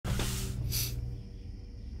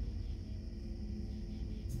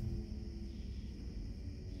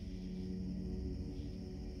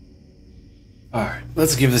Alright,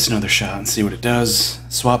 let's give this another shot and see what it does.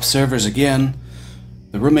 Swap servers again.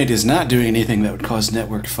 The roommate is not doing anything that would cause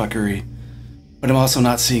network fuckery, but I'm also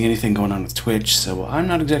not seeing anything going on with Twitch, so I'm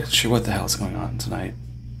not exactly sure what the hell is going on tonight.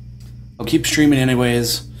 I'll keep streaming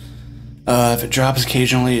anyways. If it drops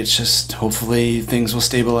occasionally, it's just hopefully things will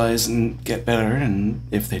stabilize and get better, and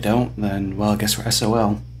if they don't, then, well, I guess we're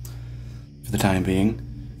SOL for the time being.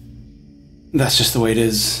 That's just the way it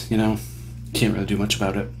is, you know. Can't really do much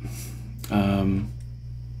about it.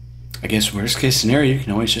 I guess worst case scenario, you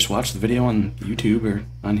can always just watch the video on YouTube or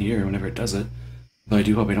on here whenever it does it. Though I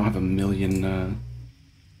do hope I don't have a million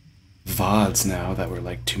VODs now that were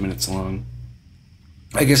like 2 minutes long.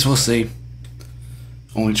 I guess we'll see.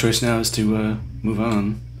 Only choice now is to move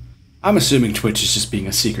on. I'm assuming Twitch is just being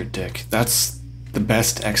a secret dick. That's the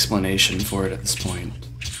best explanation for it at this point.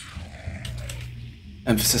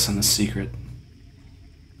 Emphasis on the secret.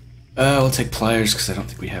 We'll take pliers because I don't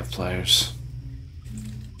think we have pliers.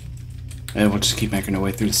 And we'll just keep making our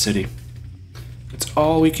way through the city. That's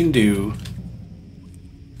all we can do.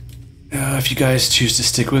 If you guys choose to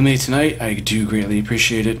stick with me tonight, I do greatly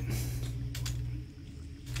appreciate it.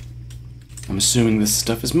 I'm assuming this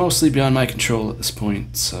stuff is mostly beyond my control at this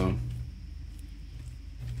point, so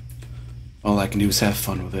all I can do is have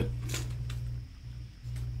fun with it.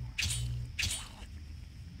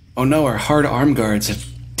 Oh no, our hard arm guards have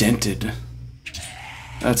dented.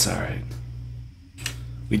 That's alright.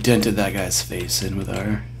 We dented that guy's face in with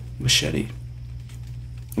our machete.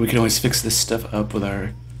 We can always fix this stuff up with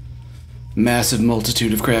our massive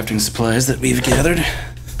multitude of crafting supplies that we've gathered.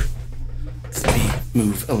 Let me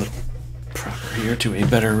move a little proper here to a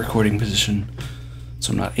better recording position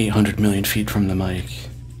so I'm not 800 million feet from the mic.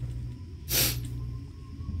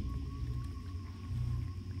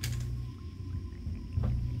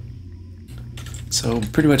 So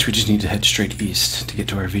pretty much we just need to head straight east to get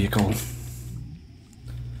to our vehicle.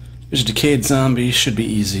 There's a decayed zombie, should be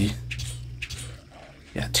easy.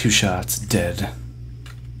 Yeah, 2 shots, dead.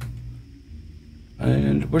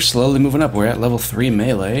 And we're slowly moving up. We're at level 3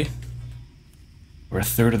 melee. We're a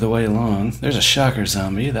third of the way along. There's a shocker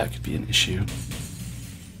zombie, that could be an issue.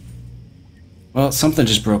 Well, something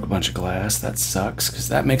just broke a bunch of glass. That sucks, because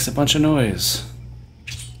that makes a bunch of noise.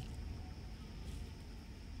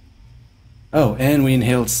 Oh, and we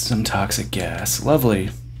inhaled some toxic gas. Lovely.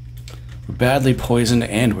 We're badly poisoned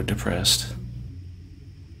and we're depressed.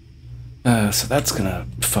 So that's gonna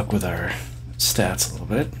fuck with our stats a little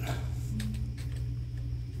bit.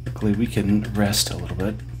 Luckily we can rest a little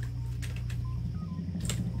bit.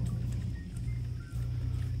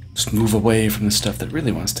 Just move away from the stuff that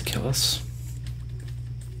really wants to kill us.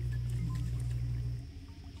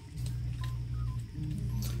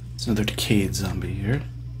 There's another decayed zombie here.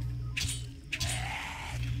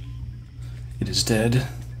 It is dead.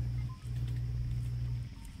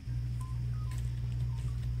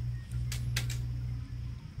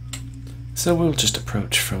 So we'll just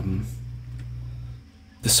approach from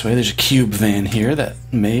this way. There's a cube van here that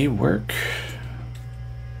may work.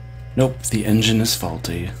 Nope, the engine is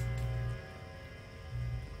faulty.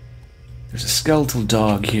 There's a skeletal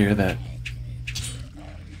dog here that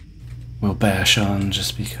we'll bash on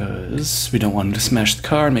just because we don't want him to smash the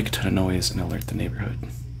car and make a ton of noise and alert the neighborhood.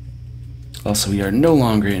 Also, we are no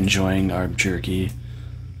longer enjoying our jerky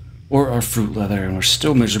or our fruit leather, and we're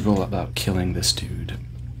still miserable about killing this dude.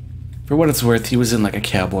 For what it's worth, he was in like a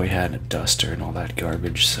cowboy hat and a duster and all that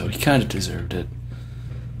garbage, so he kind of deserved it.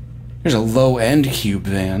 Here's a low-end cube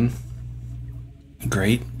van.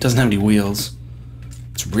 Great. Doesn't have any wheels.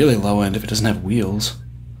 It's really low-end if it doesn't have wheels.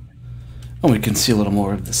 Oh, we can see a little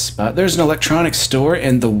more of this spot. There's an electronics store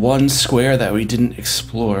in the one square that we didn't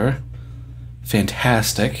explore.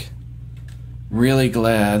 Fantastic. Really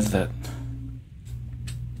glad that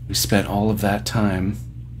we spent all of that time.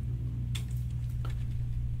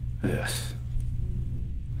 Ugh.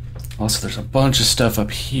 Also, there's a bunch of stuff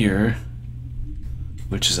up here,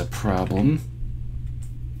 which is a problem.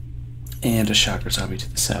 And a shocker zombie to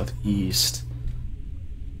the southeast.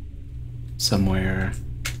 Somewhere.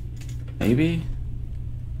 Maybe?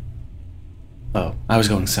 Oh, I was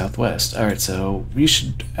going southwest. Alright, so we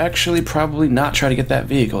should actually probably not try to get that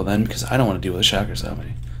vehicle then, because I don't want to deal with a shocker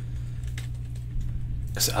zombie.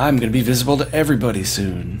 Because I'm going to be visible to everybody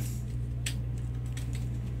soon.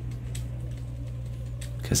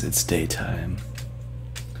 Because it's daytime.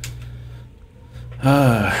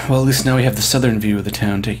 Well, at least now we have the southern view of the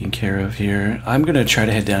town taken care of here. I'm going to try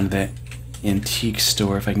to head down to that antique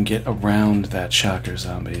store if I can get around that shocker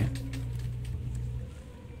zombie.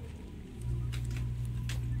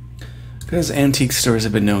 Because antique stores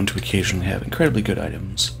have been known to occasionally have incredibly good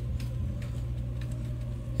items.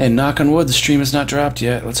 And knock on wood, the stream has not dropped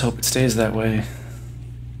yet. Let's hope it stays that way.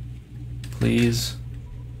 Please.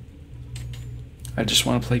 I just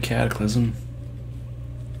want to play Cataclysm.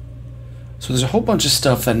 So there's a whole bunch of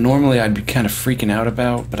stuff that normally I'd be kind of freaking out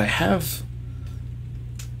about, but I have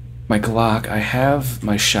my Glock, I have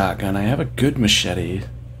my shotgun, I have a good machete.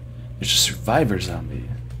 There's a survivor zombie.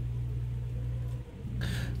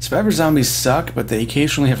 Survivor zombies suck, but they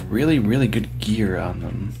occasionally have really, really good gear on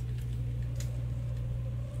them.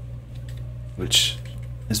 Which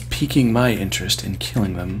is piquing my interest in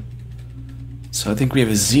killing them. So I think we have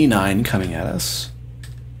a Z9 coming at us.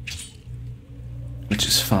 Which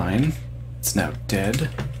is fine. It's now dead.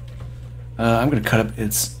 I'm going to cut up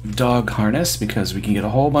its dog harness because we can get a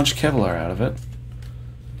whole bunch of Kevlar out of it.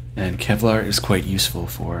 And Kevlar is quite useful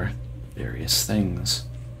for various things.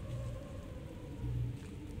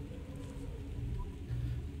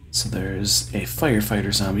 So there's a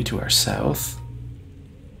firefighter zombie to our south.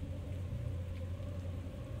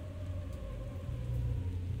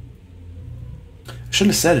 I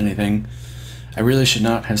shouldn't have said anything. I really should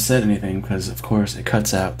not have said anything because, of course, it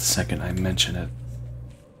cuts out the second I mention it.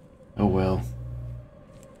 Oh well.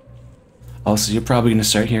 Also, you're probably going to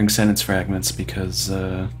start hearing sentence fragments because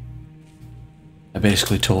I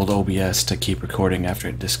basically told OBS to keep recording after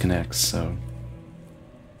it disconnects, so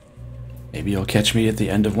maybe you'll catch me at the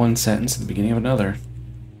end of one sentence at the beginning of another.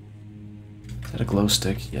 Is that a glow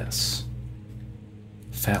stick? Yes.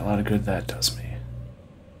 Fat lot of good that does me.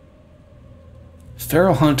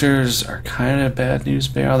 Feral hunters are kind of bad news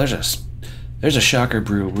bear. Oh, there's a shocker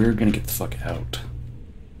brew. We're gonna get the fuck out.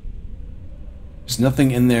 There's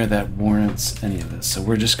nothing in there that warrants any of this, so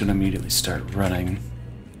we're just gonna immediately start running.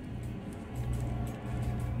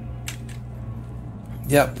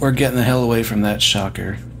 Yep, we're getting the hell away from that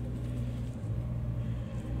shocker.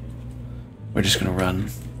 We're just gonna run.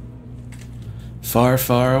 Far,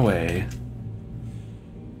 far away.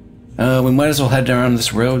 We might as well head down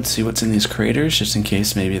this road, see what's in these craters, just in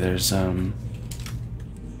case maybe there's, I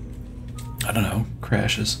don't know,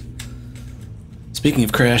 crashes. Speaking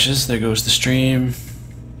of crashes, there goes the stream.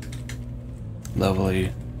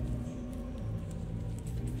 Lovely.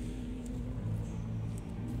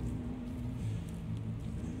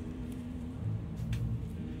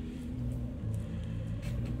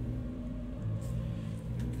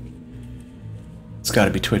 It's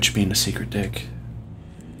gotta be Twitch being a secret dick.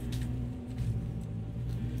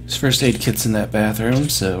 There's first aid kits in that bathroom,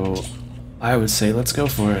 so I would say let's go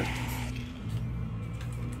for it.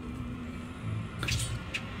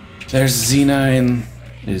 There's Z9.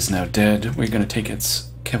 It is now dead. We're gonna take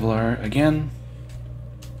its Kevlar again.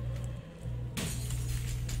 I'm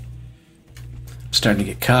starting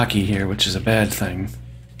to get cocky here, which is a bad thing.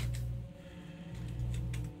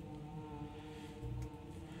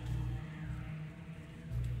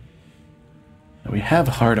 We have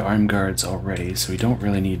hard arm guards already, so we don't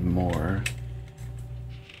really need more.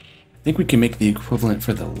 I think we can make the equivalent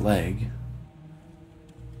for the leg.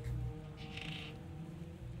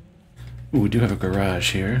 Ooh, we do have a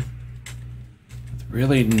garage here. With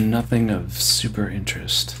really nothing of super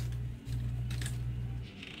interest.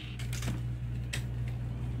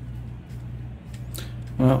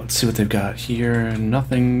 Well, let's see what they've got here.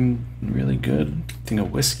 Nothing really good. Thing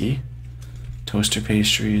of whiskey. Toaster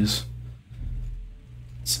pastries.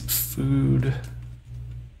 Some food.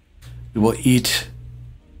 We will eat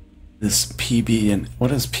this PB and...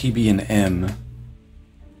 What is PB and M?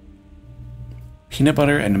 Peanut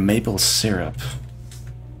butter and maple syrup.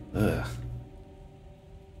 Ugh.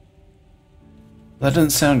 That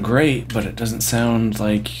doesn't sound great, but it doesn't sound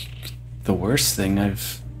like the worst thing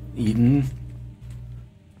I've eaten.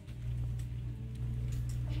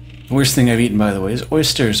 The worst thing I've eaten, by the way, is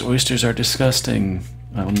oysters. Oysters are disgusting.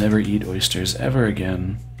 I will never eat oysters ever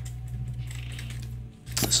again.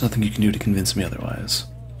 There's nothing you can do to convince me otherwise.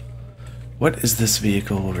 What is this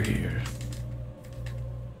vehicle over here?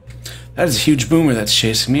 That is a huge boomer that's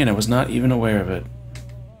chasing me, and I was not even aware of it.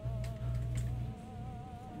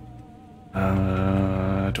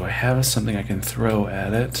 Do I have something I can throw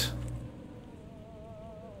at it?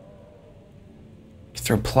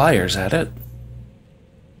 Throw pliers at it?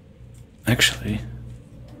 Actually...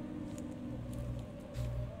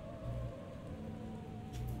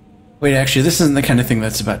 Wait, actually, this isn't the kind of thing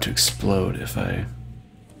that's about to explode if I...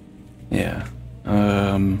 Yeah.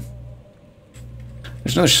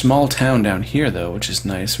 There's another small town down here, though, which is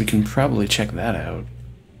nice. We can probably check that out.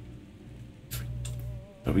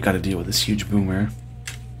 But we gotta deal with this huge boomer.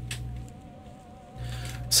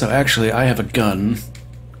 So actually, I have a gun.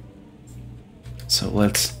 So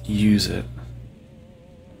let's use it.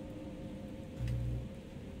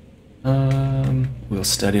 We'll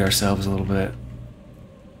steady ourselves a little bit.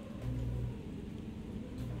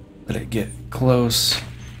 Let it get close.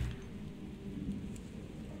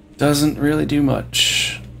 Doesn't really do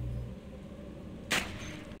much.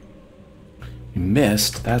 We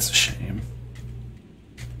missed, that's a shame.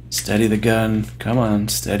 Steady the gun. Come on,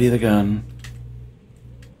 steady the gun.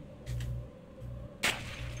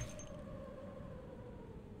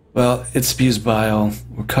 Well, it spews bile.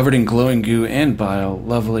 We're covered in glowing goo and bile.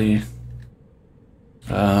 Lovely.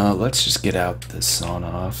 Let's just get out this sawn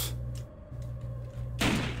off.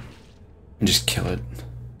 And just kill it.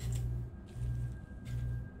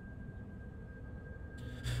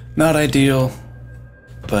 Not ideal,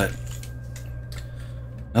 but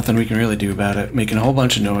nothing we can really do about it. Making a whole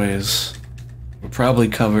bunch of noise. We're probably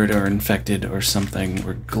covered or infected or something.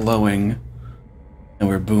 We're glowing. And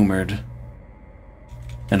we're boomered.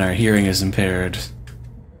 And our hearing is impaired.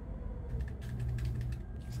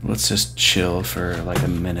 Let's just chill for like a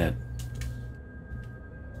minute.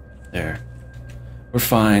 There. We're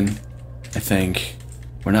fine, I think.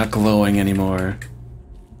 We're not glowing anymore.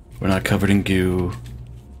 We're not covered in goo.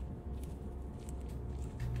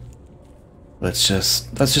 Let's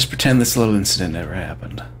just pretend this little incident never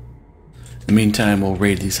happened. In the meantime, we'll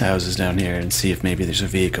raid these houses down here and see if maybe there's a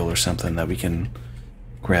vehicle or something that we can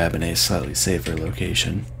grab in a slightly safer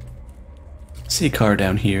location. See a car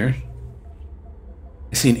down here.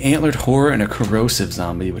 I see an antlered horror and a corrosive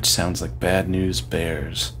zombie, which sounds like bad news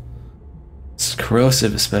bears. It's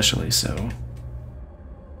corrosive especially so.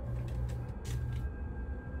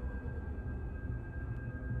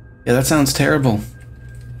 Yeah, that sounds terrible.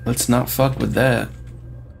 Let's not fuck with that.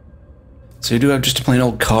 So you do have just a plain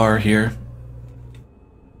old car here.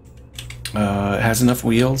 It has enough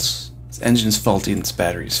wheels. Its engine's faulty and its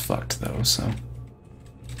battery's fucked though, so.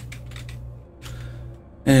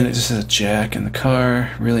 And it just has a jack in the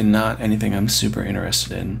car. Really not anything I'm super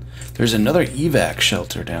interested in. There's another evac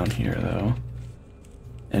shelter down here though.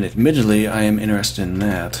 And admittedly, I am interested in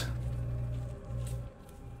that.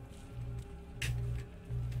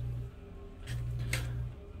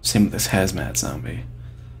 Same with this hazmat zombie.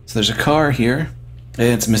 So there's a car here, and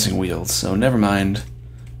it's missing wheels, so never mind.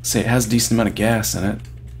 Say it has a decent amount of gas in it.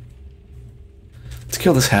 Let's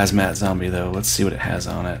kill this hazmat zombie though. Let's see what it has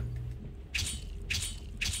on it.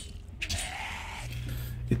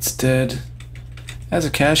 It's dead. It has a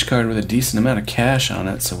cash card with a decent amount of cash on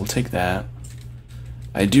it, so we'll take that.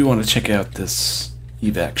 I do want to check out this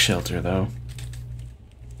evac shelter though,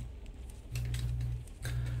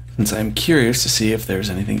 since I'm curious to see if there's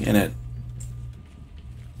anything in it.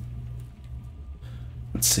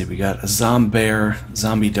 Let's see, we got a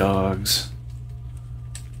zombie dogs.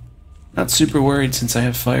 Not super worried since I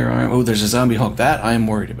have firearm. Oh, there's a zombie Hulk. That I am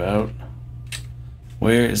worried about.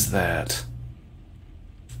 Where is that?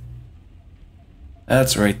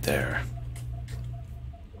 That's right there.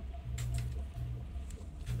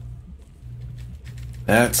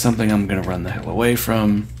 That's something I'm gonna run the hell away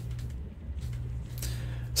from.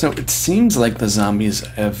 So it seems like the zombies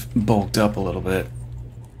have bulked up a little bit.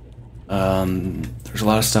 There's a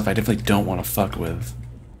lot of stuff I definitely don't want to fuck with.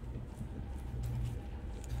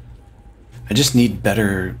 I just need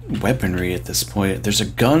better weaponry at this point. There's a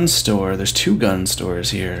gun store. There's 2 gun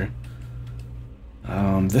stores here.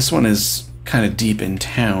 This one is kind of deep in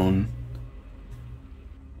town.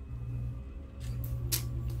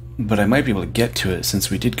 But I might be able to get to it since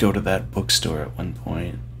we did go to that bookstore at one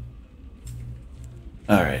point.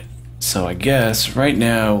 Alright, so I guess right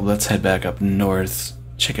now let's head back up north,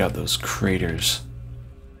 check out those craters.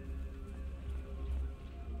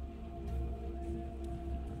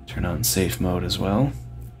 Turn on safe mode as well.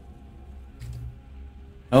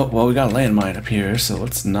 Oh, well, we got a landmine up here, so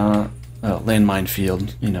let's not... landmine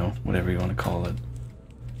field, you know, whatever you want to call it.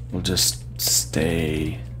 We'll just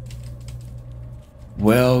stay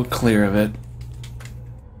well clear of it.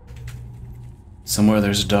 Somewhere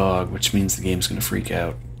there's a dog, which means the game's gonna freak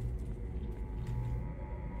out.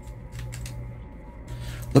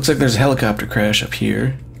 Looks like there's a helicopter crash up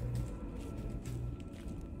here.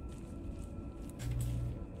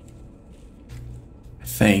 I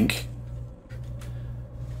think.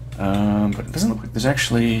 But it doesn't look like there's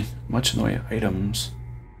actually much in the way of items.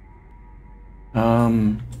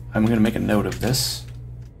 I'm gonna make a note of this.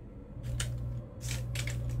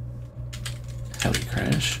 Heli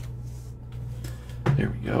crash. There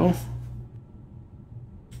we go.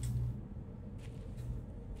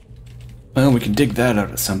 Well, we can dig that out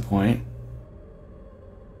at some point.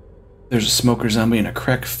 There's a smoker zombie and a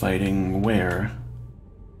Krek fighting where?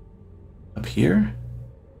 Up here?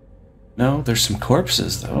 No, there's some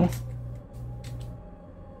corpses though.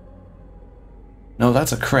 No,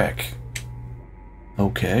 that's a crick.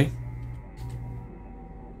 Okay.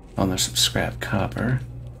 Oh, there's some scrap copper.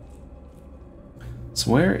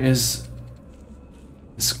 So where is...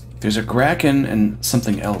 There's a Kraken and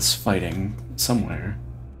something else fighting somewhere.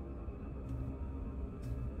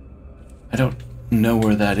 I don't know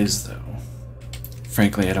where that is, though.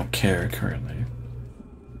 Frankly, I don't care currently.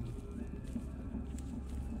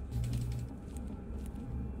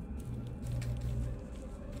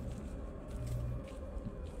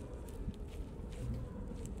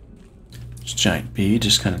 Just giant bee,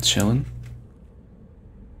 just kind of chilling.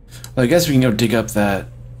 Well, I guess we can go dig up that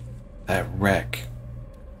wreck.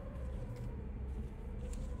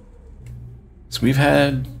 So we've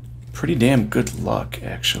had pretty damn good luck,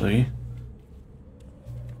 actually,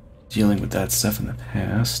 dealing with that stuff in the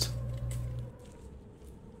past.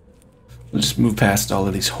 We'll just move past all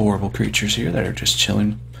of these horrible creatures here that are just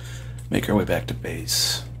chilling. Make our way back to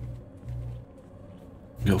base.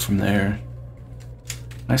 Go from there.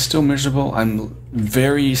 Am I still miserable? I'm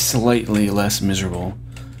very slightly less miserable.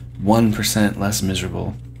 1% less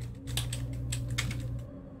miserable.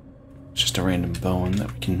 Just a random bone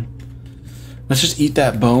that we can... Let's just eat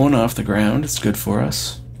that bone off the ground. It's good for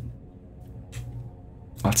us.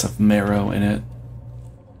 Lots of marrow in it.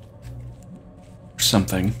 Or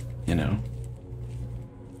something, you know.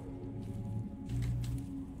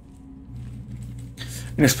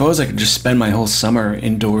 And I suppose I could just spend my whole summer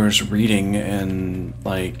indoors reading and,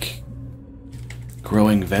 like,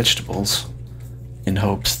 growing vegetables in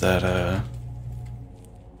hopes that, I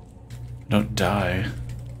don't die.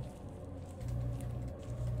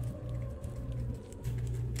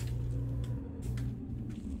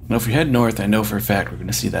 Now, if we head north, I know for a fact we're going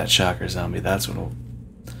to see that shocker zombie. That's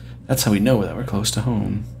how we know that we're close to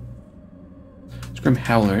home. There's Grim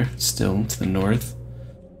Howler still to the north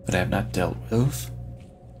that I have not dealt with.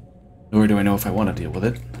 Nor do I know if I want to deal with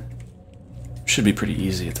it. Should be pretty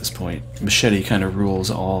easy at this point. Machete kind of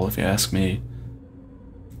rules all, if you ask me.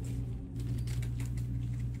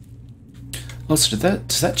 Also,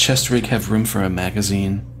 does that chest rig have room for a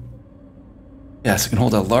magazine? Yes, it can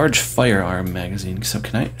hold a large firearm magazine, so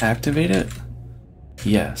can I activate it?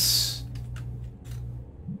 Yes.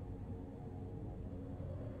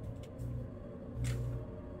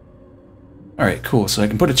 Alright, cool, so I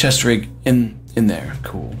can put a chest rig in there,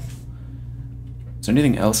 cool. Is there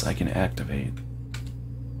anything else I can activate?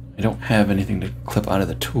 I don't have anything to clip out of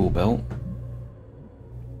the tool belt.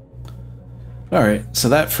 Alright, so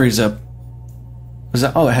that frees up...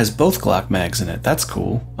 Oh, it has both Glock mags in it, that's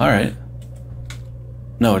cool, alright.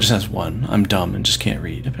 No, it just has one. I'm dumb and just can't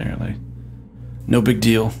read, apparently. No big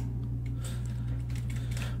deal.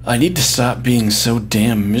 I need to stop being so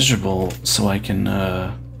damn miserable so I can,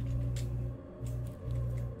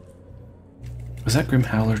 Was that Grim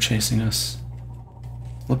Howler chasing us?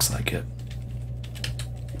 Looks like it.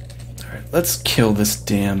 Alright, let's kill this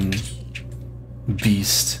damn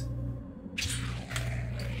beast.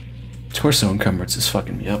 Torso encumbrance is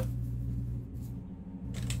fucking me up.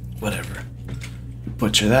 Whatever.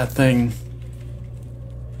 Butcher that thing.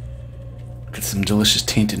 Get some delicious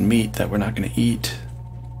tainted meat that we're not going to eat.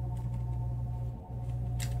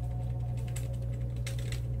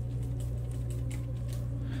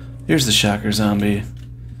 Here's the shocker zombie.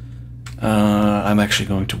 I'm actually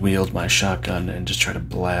going to wield my shotgun and just try to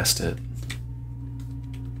blast it.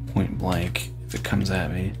 Point blank if it comes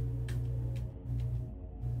at me.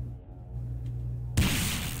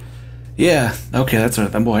 Yeah, okay, that's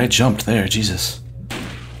what... Boy, I jumped there, Jesus.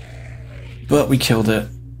 But we killed it.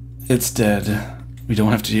 It's dead. We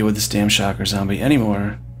don't have to deal with this damn shocker zombie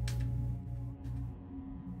anymore.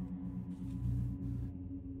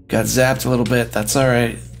 Got zapped a little bit, that's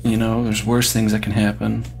alright. You know, there's worse things that can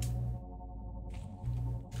happen.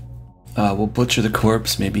 We'll butcher the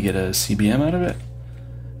corpse, maybe get a CBM out of it.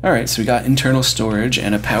 Alright, so we got internal storage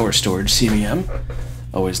and a power storage CBM.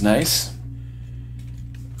 Always nice.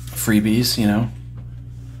 Freebies, you know.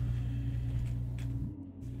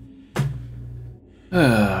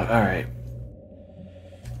 Alright.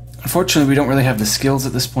 Unfortunately, we don't really have the skills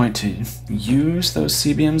at this point to use those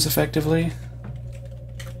CBMs effectively.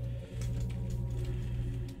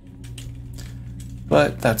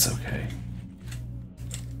 But that's okay.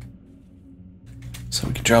 So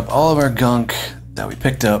we can drop all of our gunk that we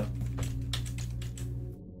picked up.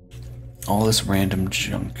 All this random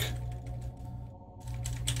junk.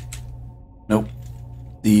 Nope.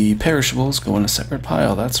 The perishables go in a separate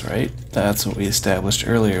pile, that's right. That's what we established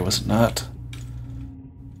earlier, was it not?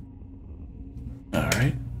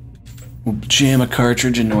 Alright. We'll jam a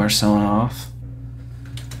cartridge into our sawn off.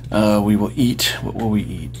 We will eat. What will we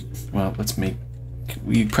eat? Well, let's make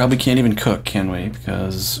we probably can't even cook, can we?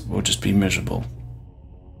 Because we'll just be miserable.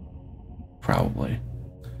 Probably.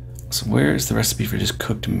 So where is the recipe for just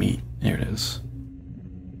cooked meat? Here it is.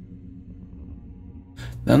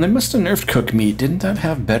 Now they must have nerfed cooked meat. Didn't that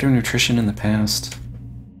have better nutrition in the past?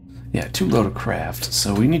 Yeah, too low to craft.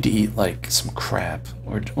 So we need to eat like some crap.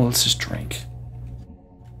 Or well, let's just drink.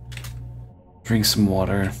 Drink some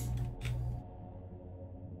water.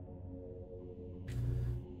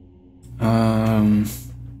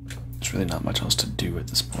 There's really not much else to do at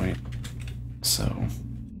this point. So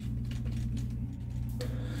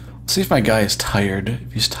let's see if my guy is tired.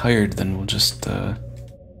 If he's tired, then we'll just well,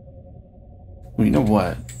 you know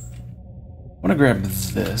what? I want to grab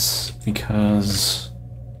this because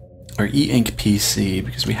our e-ink PC,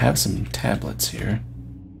 because we have some tablets here.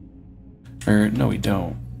 Or no, we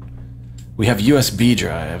don't. We have USB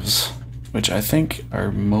drives, which I think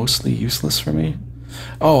are mostly useless for me.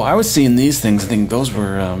 Oh, I was seeing these things. I think those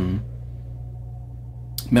were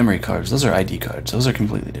memory cards. Those are ID cards. Those are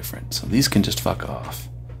completely different. So these can just fuck off.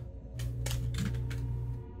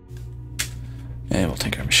 And we'll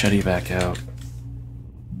take our machete back out.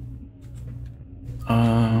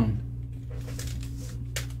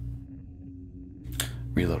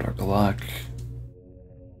 Reload our Glock.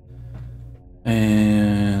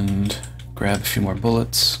 And grab a few more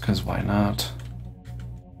bullets, because why not?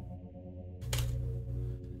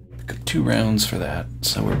 Pick up 2 rounds for that.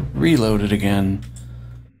 So we're reloaded again.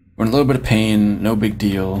 We're in a little bit of pain, no big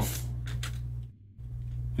deal.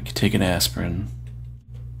 We could take an aspirin.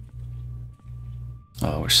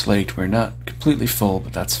 Oh, we're slaked. We're not completely full,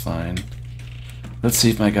 but that's fine. Let's see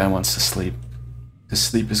if my guy wants to sleep. His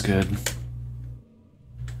sleep is good.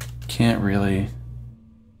 Can't really.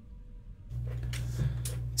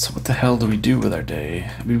 So what the hell do we do with our day?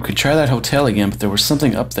 I mean, we could try that hotel again, but there was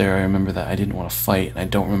something up there I remember that I didn't want to fight, and I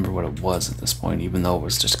don't remember what it was at this point, even though it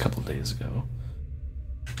was just a couple days ago.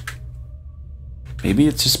 Maybe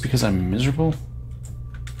it's just because I'm miserable?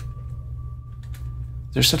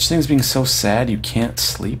 There's such things being so sad you can't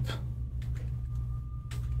sleep?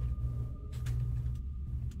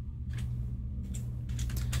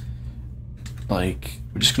 Like,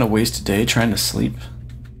 we're just gonna waste a day trying to sleep?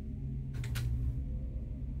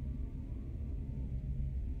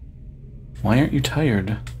 Why aren't you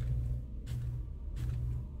tired?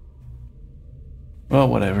 Well,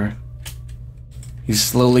 whatever. He's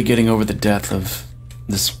slowly getting over the death of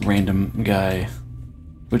this random guy,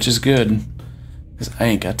 which is good, because I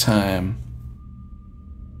ain't got time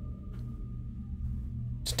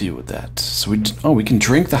to deal with that. So we can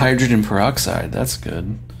drink the hydrogen peroxide. That's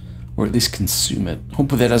good. Or at least consume it.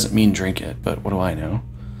 Hopefully that doesn't mean drink it, but what do I know?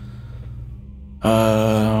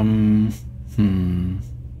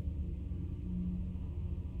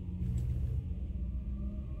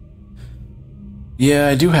 Yeah,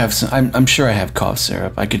 I do have some. I'm sure I have cough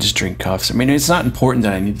syrup. I could just drink cough syrup. I mean, it's not important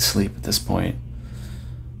that I need to sleep at this point.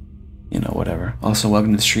 You know, whatever. Also,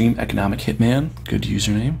 welcome to the stream, Economic Hitman. Good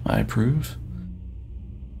username. I approve.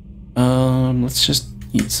 Let's just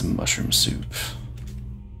eat some mushroom soup.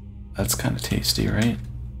 That's kind of tasty, right?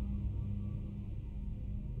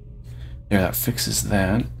 There, that fixes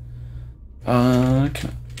that. I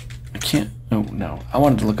can't. Oh no, I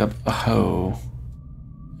wanted to look up a hoe.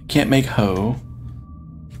 I can't make hoe.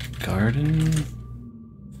 Garden.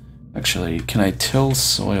 Actually, can I till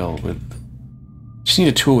soil with? Just need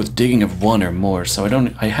a tool with digging of 1 or more. So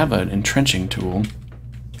I have an entrenching tool.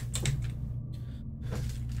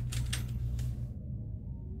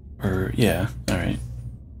 Or yeah, all right.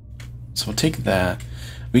 So we'll take that.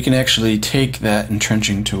 We can actually take that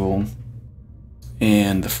entrenching tool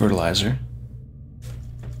and the fertilizer.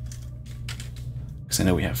 Because I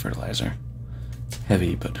know we have fertilizer. It's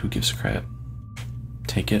heavy, but who gives a crap?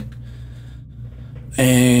 Take it.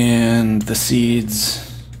 And the seeds.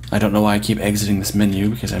 I don't know why I keep exiting this menu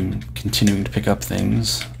because I'm continuing to pick up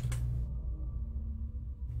things.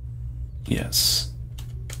 Yes.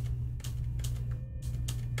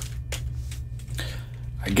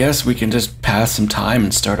 I guess we can just pass some time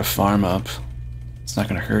and start a farm up. It's not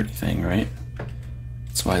going to hurt anything, right?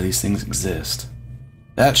 That's why these things exist.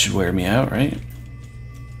 That should wear me out, right?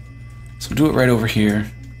 So we'll do it right over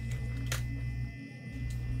here.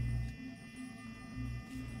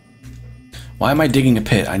 Why am I digging a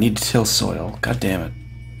pit? I need to till soil. God damn it.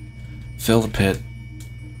 Fill the pit.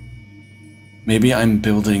 Maybe I'm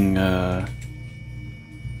building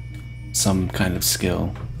some kind of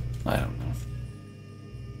skill. I don't know.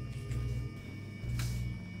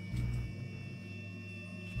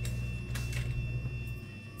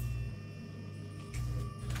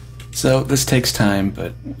 So this takes time,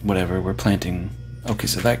 but whatever, we're planting Okay,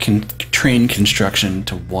 so that can train construction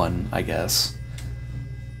to 1, I guess.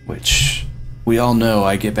 Which, we all know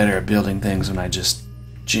I get better at building things when I just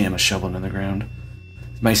jam a shovel into the ground.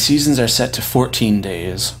 My seasons are set to 14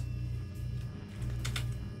 days.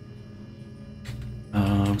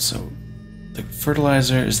 So, the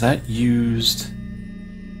fertilizer, is that used?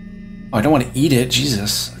 Oh, I don't want to eat it,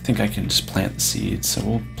 Jesus. I think I can just plant the seeds, so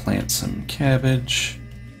we'll plant some cabbage.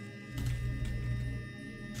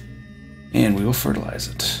 And we will fertilize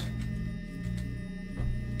it.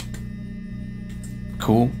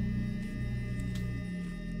 Cool.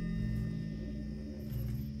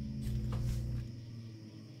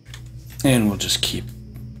 And we'll just keep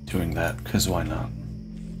doing that, because why not?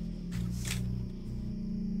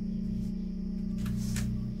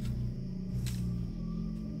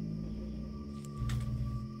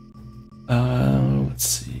 Let's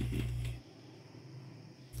see.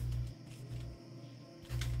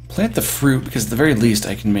 Plant the fruit, because at the very least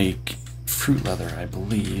I can make fruit leather, I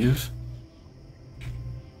believe.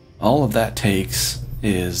 All of that takes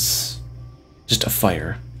is just a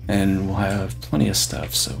fire, and we'll have plenty of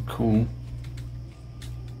stuff, so cool.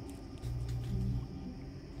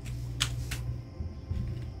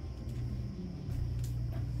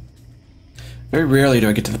 Very rarely do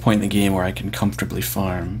I get to the point in the game where I can comfortably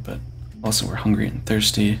farm, but also we're hungry and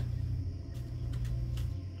thirsty.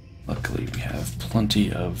 Luckily we have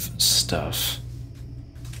plenty of stuff.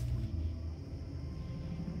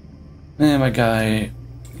 And my guy,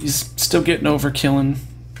 he's still getting over killing.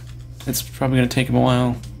 It's probably going to take him a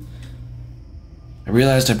while. I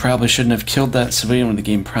realized I probably shouldn't have killed that civilian when the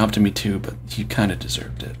game prompted me to, but he kind of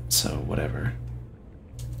deserved it, so whatever.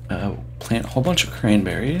 Plant a whole bunch of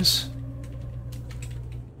cranberries.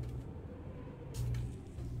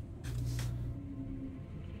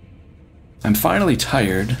 I'm finally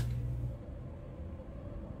tired.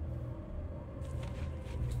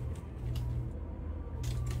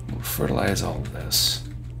 We'll fertilize all of this.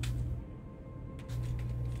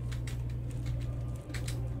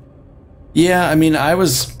 Yeah, I mean, I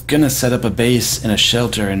was gonna set up a base in a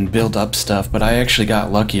shelter and build up stuff, but I actually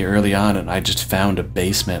got lucky early on and I just found a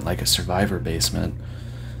basement, like a survivor basement.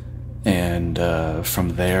 And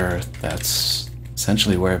from there, that's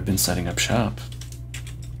essentially where I've been setting up shop.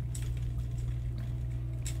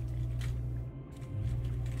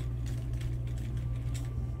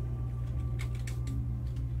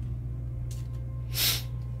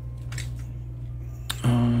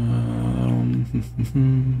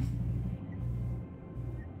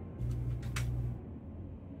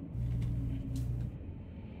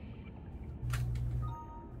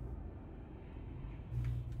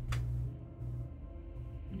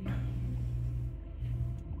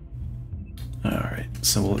 Alright,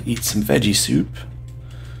 so we'll eat some veggie soup.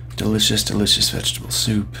 Delicious, delicious vegetable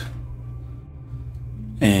soup.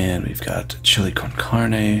 And we've got chili con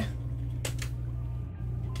carne,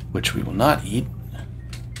 which we will not eat.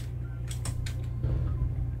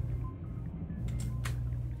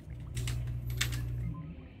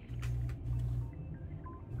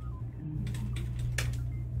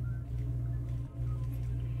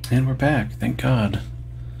 And we're back, thank God.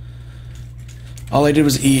 All I did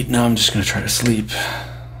was eat, now I'm just gonna try to sleep.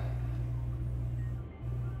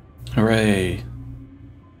 Hooray.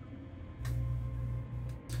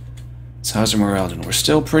 So how's our morale doing? We're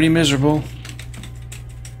still pretty miserable.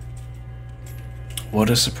 What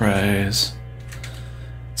a surprise.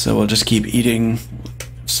 So we'll just keep eating.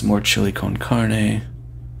 Some more chili con carne.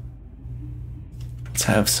 Let's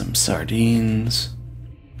have some sardines.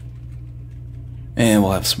 And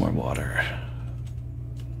we'll have some more water.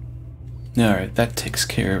 Alright, that takes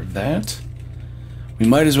care of that. We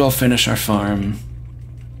might as well finish our farm.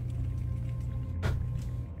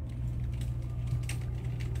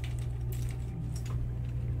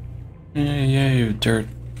 Yay, dirt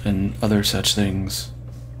and other such things.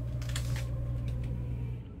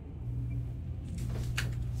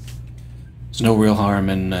 There's no real harm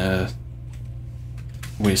in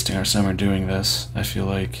wasting our summer doing this, I feel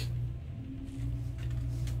like.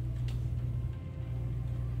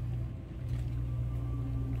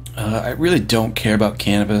 I really don't care about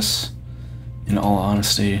cannabis, in all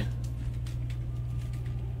honesty.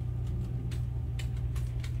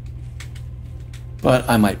 But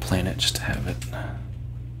I might plant it just to have it.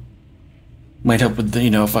 Might help with the,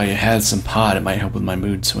 if I had some pot, it might help with my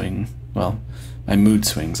mood swing. Well, my mood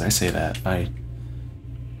swings, I say that. My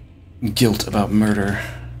guilt about murder.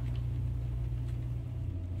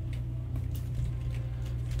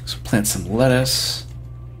 So plant some lettuce.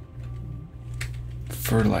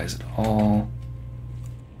 Fertilize it all.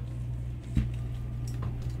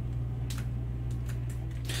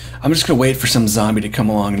 I'm just gonna wait for some zombie to come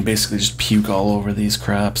along and basically just puke all over these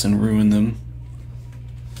crops and ruin them.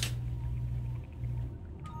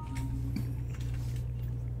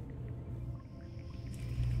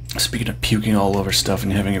 Speaking of puking all over stuff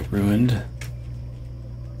and having it ruined,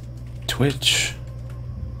 Twitch,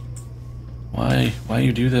 why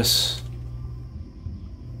you do this?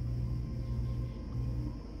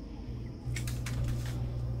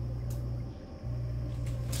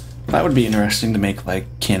 That would be interesting to make like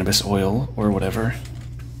cannabis oil or whatever.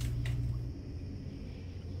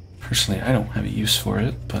 Personally, I don't have a use for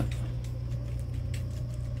it, but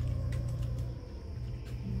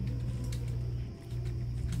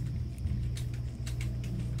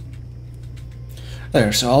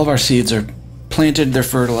there, so all of our seeds are planted, they're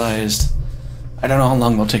fertilized. I don't know how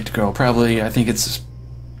long they'll take to grow. Probably, I think it's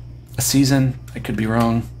a season. I could be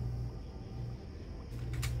wrong.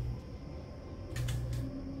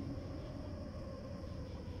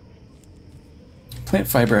 Plant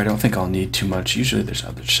fiber, I don't think I'll need too much. Usually there's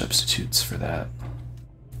other substitutes for that.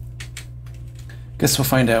 Guess we'll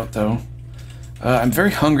find out, though. I'm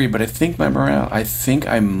very hungry, but I think my morale... I think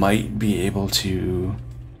I might be able to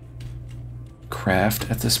craft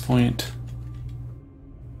at this point.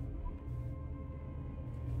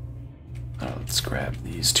 Let's grab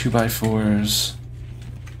these 2x4s.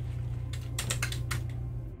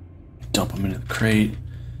 Dump them into the crate.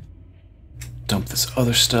 Dump this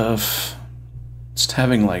other stuff. Just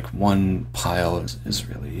having like one pile is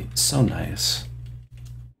really so nice.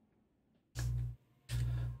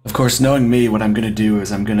 Of course, knowing me, what I'm going to do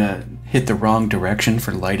is I'm going to hit the wrong direction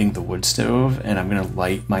for lighting the wood stove, and I'm going to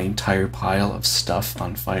light my entire pile of stuff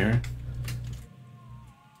on fire.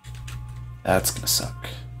 That's going to suck.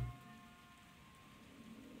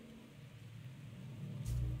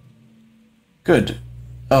 Good.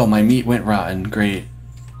 Oh, my meat went rotten. Great.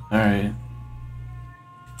 Alright.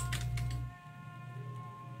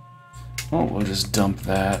 Oh, we'll just dump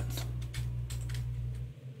that.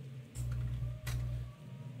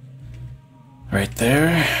 Right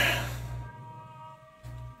there.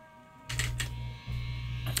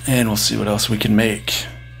 And we'll see what else we can make.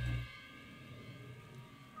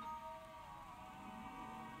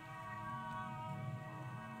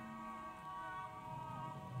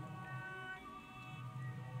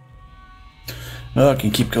 Oh, I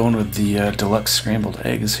can keep going with the deluxe scrambled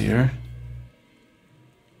eggs here.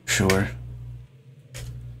 Sure.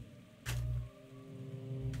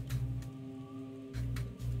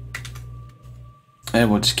 And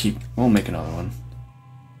we'll make another one.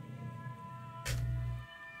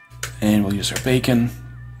 And we'll use our bacon.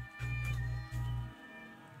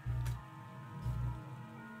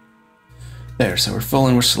 There, so we're full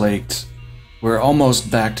and we're slaked. We're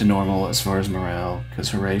almost back to normal as far as morale, because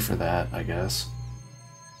hooray for that, I guess.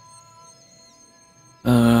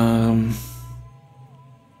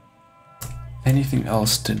 Anything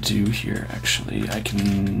else to do here, actually? I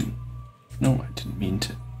can... No, I didn't mean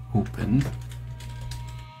to open.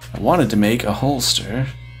 I wanted to make a holster.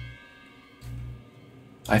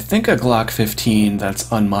 I think a Glock 15 that's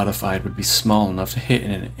unmodified would be small enough to fit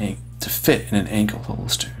in an ankle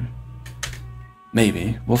holster.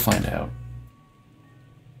 Maybe. We'll find out.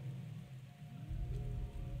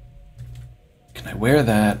 Can I wear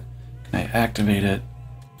that? Can I activate it?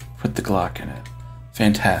 Put the Glock in it.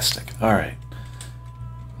 Fantastic. Alright.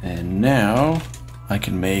 And now I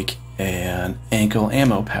can make an ankle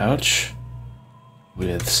ammo pouch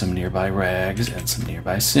with some nearby rags and some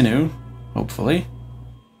nearby sinew, hopefully.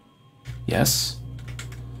 Yes.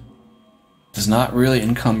 Does not really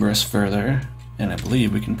encumber us further, and I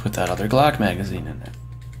believe we can put that other Glock magazine in it.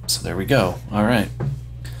 So there we go. Alright.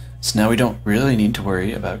 So now we don't really need to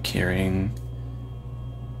worry about carrying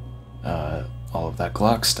all of that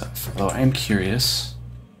Glock stuff. Although I'm curious.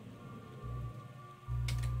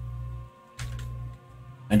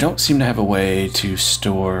 I don't seem to have a way to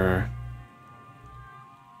store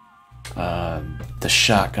the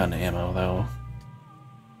shotgun ammo, though,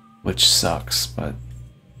 which sucks, but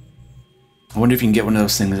I wonder if you can get one of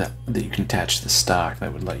those things that you can attach to the stock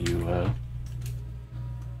that would let you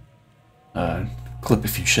clip a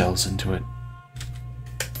few shells into it.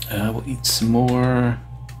 We'll eat some more,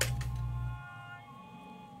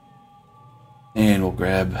 and we'll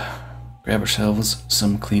grab ourselves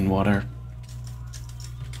some clean water.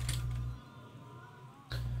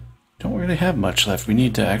 Don't really have much left. We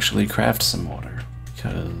need to actually craft some water,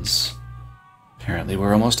 because apparently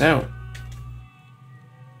we're almost out.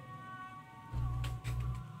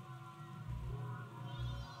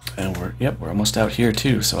 And we're almost out here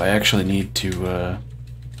too, so I actually need to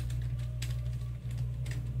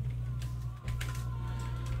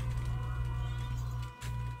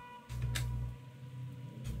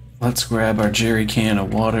Let's grab our jerry can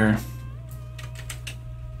of water.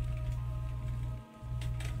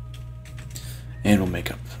 And we'll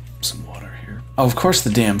make up some water here. Oh, of course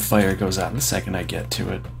the damn fire goes out the second I get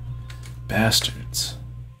to it. Bastards.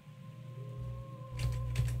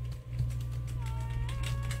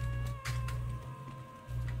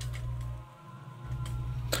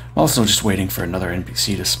 Also just waiting for another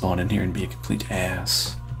NPC to spawn in here and be a complete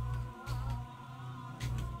ass.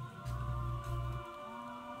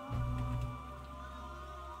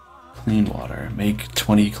 Clean water. Make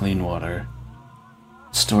 20 clean water.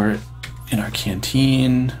 Store it in our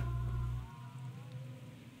canteen.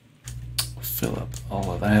 Fill up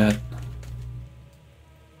all of that.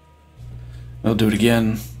 We'll do it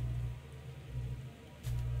again.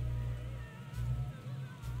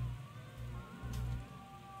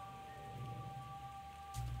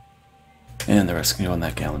 And the rest can go in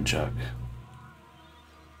that gallon jug.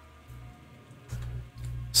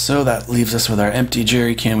 So that leaves us with our empty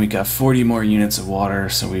jerry can. We got 40 more units of water,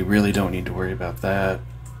 so we really don't need to worry about that.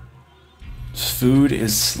 Food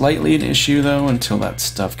is slightly an issue though until that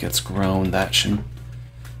stuff gets grown. That should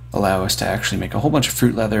allow us to actually make a whole bunch of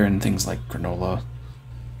fruit leather and things like granola.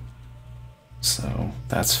 So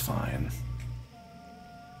that's fine.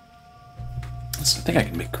 So I think I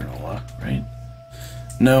can make granola, right?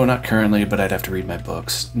 No, not currently, but I'd have to read my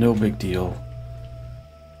books. No big deal.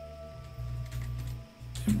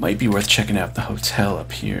 It might be worth checking out the hotel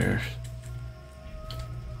up here.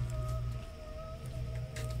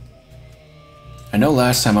 I know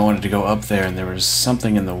last time I wanted to go up there and there was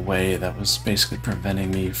something in the way that was basically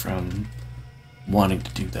preventing me from wanting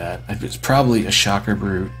to do that. It's probably a shocker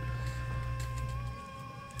brute.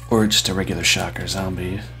 Or just a regular shocker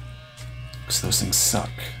zombie. Because those things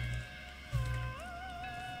suck.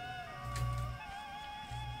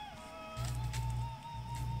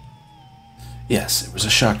 Yes, it was a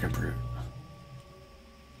shocker brute.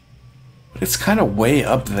 But it's kind of way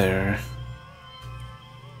up there.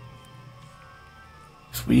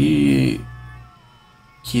 If we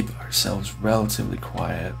keep ourselves relatively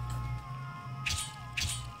quiet.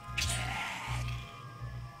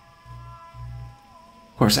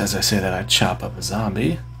 Of course, as I say that, I chop up a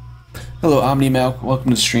zombie. Hello, OmniMalk.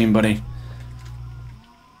 Welcome to the stream, buddy.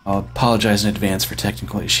 I'll apologize in advance for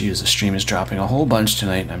technical issues. The stream is dropping a whole bunch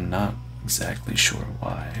tonight, and I'm not exactly sure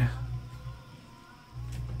why.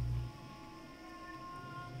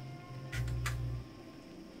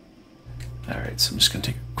 Alright, so I'm just going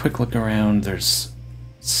to take a quick look around. There's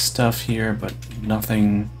stuff here, but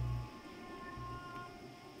nothing.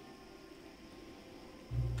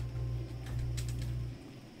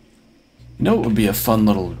 You know, it would be a fun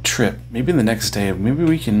little trip. Maybe the next day, maybe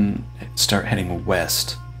we can start heading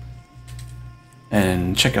west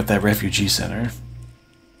and check out that refugee center.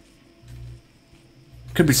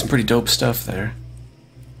 Could be some pretty dope stuff there.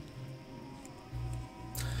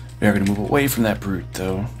 We are going to move away from that brute,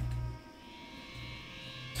 though.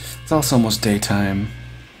 It's also almost daytime.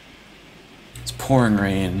 It's pouring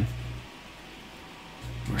rain.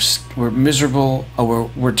 We're miserable.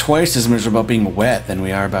 Oh, we're twice as miserable about being wet than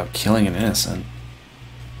we are about killing an innocent.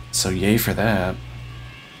 So yay for that.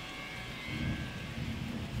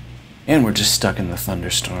 And we're just stuck in the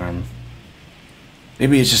thunderstorm.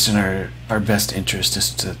 Maybe it's just in our best interest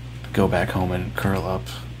just to go back home and curl up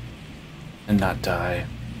and not die.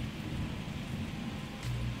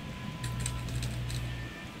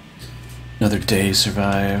 Another day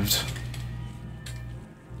survived.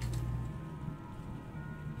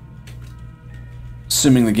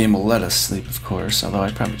 Assuming the game will let us sleep, of course, although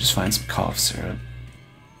I'd probably just find some cough syrup.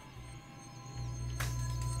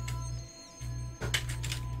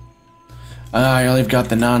 I only got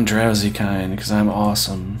the non-drowsy kind, because I'm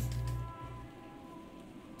awesome.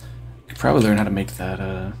 Could probably learn how to make that,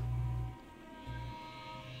 Well,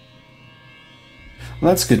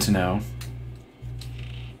 that's good to know.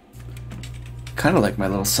 Kind of like my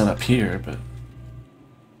little setup here, but...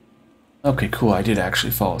 Okay, cool, I did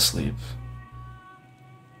actually fall asleep.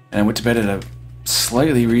 And I went to bed at a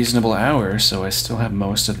slightly reasonable hour, so I still have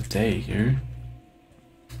most of the day here.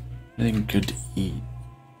 Anything good to eat?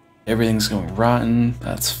 Everything's going rotten,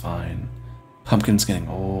 that's fine. Pumpkin's getting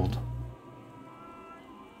old.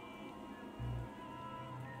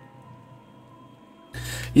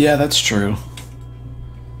 Yeah, that's true.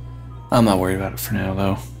 I'm not worried about it for now,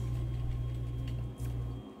 though.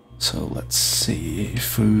 So let's see.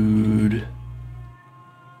 Food.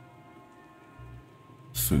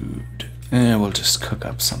 Food. And we'll just cook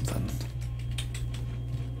up something.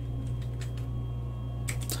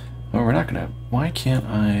 Oh, we're not gonna... Why can't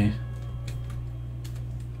I...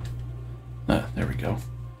 Ah, there we go.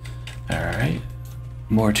 Alright.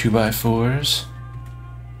 More 2x4s.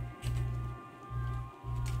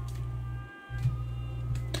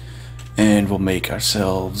 And we'll make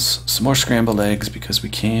ourselves some more scrambled eggs because we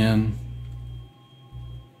can.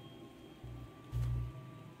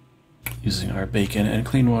 Using our bacon and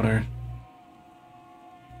clean water.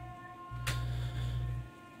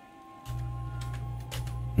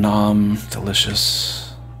 Nom,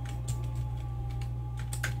 delicious.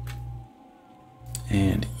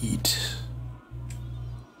 And eat.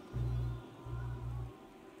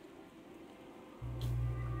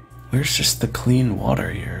 Where's just the clean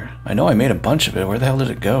water here? I know I made a bunch of it. Where the hell did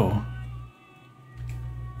it go?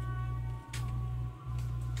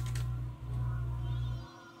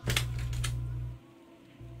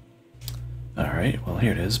 Alright, well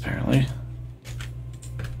here it is apparently.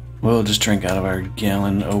 We'll just drink out of our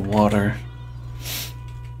gallon of water.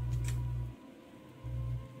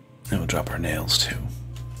 And we'll drop our nails too.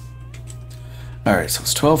 Alright, so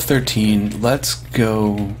it's 12:13. Let's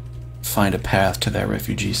go find a path to that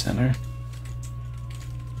refugee center.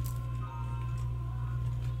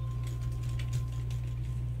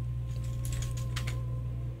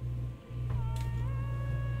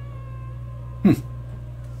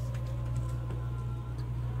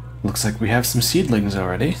 Looks like we have some seedlings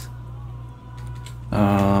already.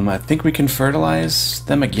 I think we can fertilize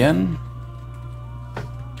them again.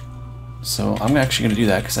 So I'm actually going to do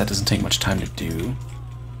that because that doesn't take much time to do.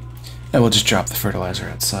 And we'll just drop the fertilizer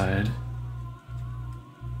outside.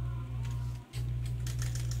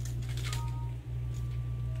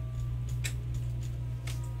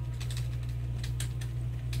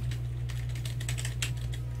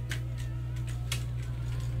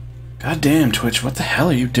 God damn, Twitch, what the hell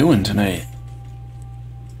are you doing tonight?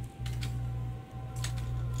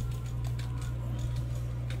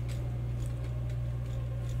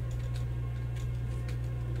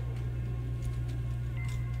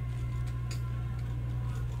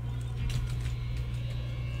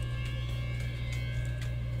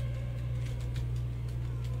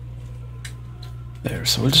 There,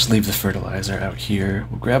 so we'll just leave the fertilizer out here.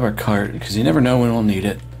 We'll grab our cart, because you never know when we'll need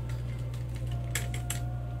it.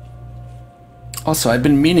 Also, I've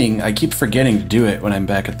been meaning, I keep forgetting to do it when I'm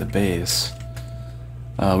back at the base.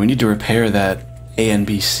 We need to repair that A and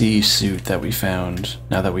B C suit that we found,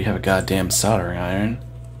 now that we have a goddamn soldering iron.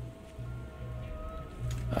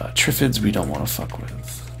 Triffids we don't want to fuck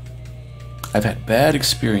with. I've had bad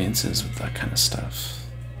experiences with that kind of stuff.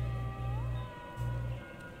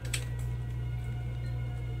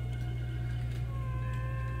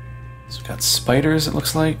 So we've got spiders, it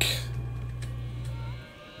looks like.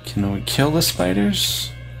 Can we kill the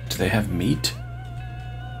spiders? Do they have meat?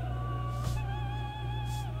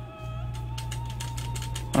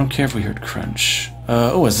 I don't care if we heard crunch.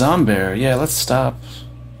 Oh, a zombear. Yeah, let's stop.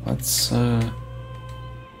 Let's,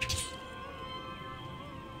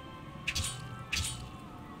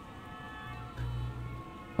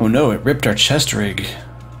 Oh no, it ripped our chest rig.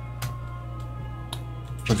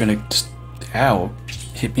 We're gonna just... Ow.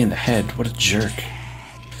 Hit me in the head. What a jerk.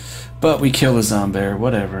 But we kill the zombear,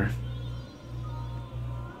 whatever.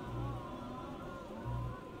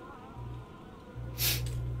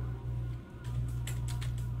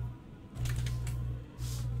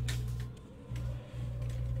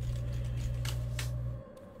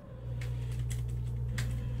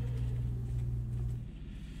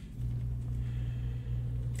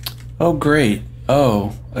 Oh great.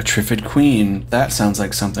 Oh, a Triffid Queen. That sounds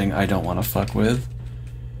like something I don't want to fuck with.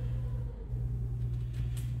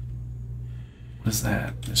 What is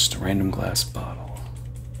that? Just a random glass bottle.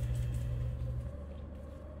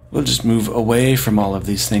 We'll just move away from all of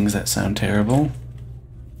these things that sound terrible.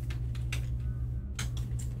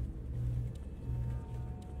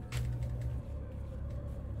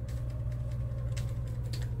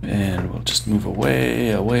 And we'll just move away,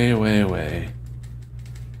 away, away, away.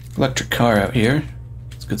 Electric car out here.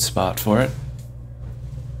 It's a good spot for it.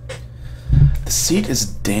 The seat is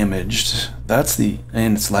damaged.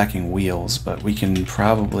 And it's lacking wheels, but we can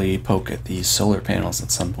probably poke at these solar panels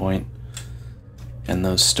at some point. And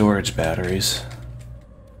those storage batteries.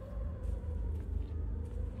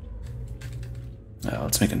 Oh,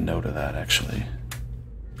 let's make a note of that, actually.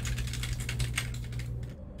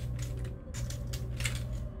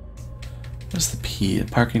 What's the P? A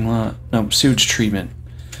parking lot? No, sewage treatment.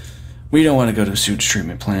 We don't want to go to a sewage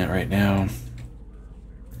treatment plant right now.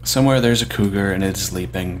 Somewhere there's a cougar and it is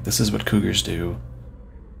leaping. This is what cougars do.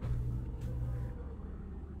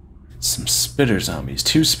 Some spitter zombies.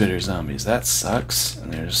 2 spitter zombies. That sucks.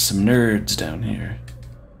 And there's some nerds down here.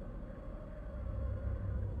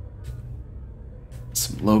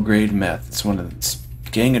 Some low-grade meth. It's one of the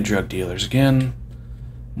gang of drug dealers again.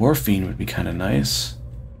 Morphine would be kind of nice.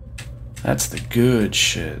 That's the good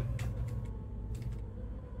shit.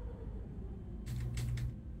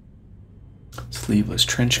 Sleeveless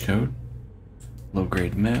trench coat.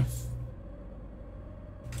 Low-grade meth.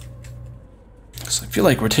 So I feel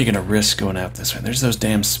like we're taking a risk going out this way. There's those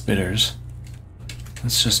damn spitters.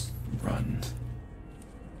 Let's just run.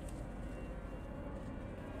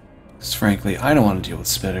 Because frankly, I don't want to deal with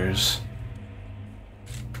spitters.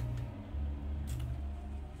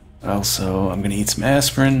 Also, I'm going to eat some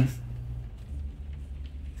aspirin.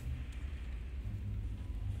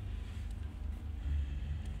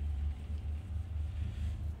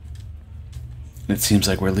 It seems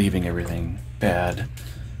like we're leaving everything bad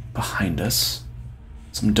behind us.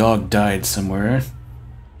 Some dog died somewhere.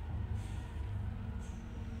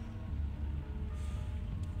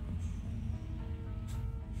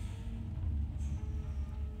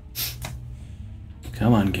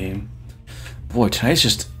 Come on, game. Boy, tonight's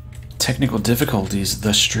just technical difficulties,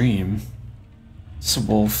 the stream. It's a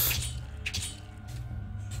wolf.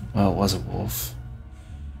 Well, it was a wolf.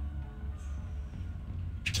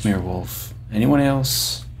 Come here, wolf. Anyone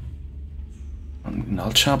else?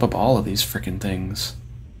 I'll chop up all of these frickin' things.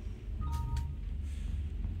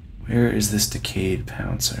 Where is this decayed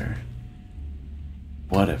pouncer?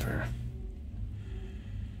 Whatever.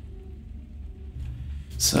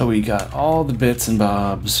 So we got all the bits and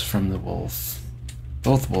bobs from the wolf.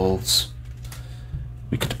 Both wolves.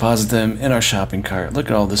 We could deposit them in our shopping cart. Look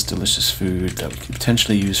at all this delicious food that we can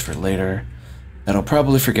potentially use for later. That I'll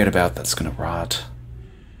probably forget about, that's gonna rot.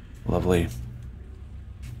 Lovely.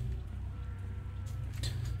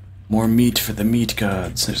 More meat for the meat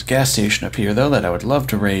gods. There's a gas station up here, though, that I would love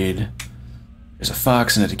to raid. There's a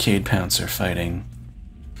fox and a decayed pouncer fighting.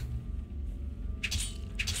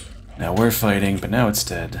 Now we're fighting, but now it's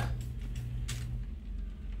dead.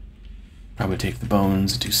 Probably take the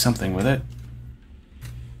bones and do something with it.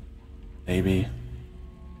 Maybe.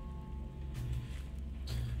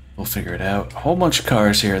 We'll figure it out. A whole bunch of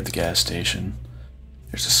cars here at the gas station.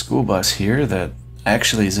 There's a school bus here that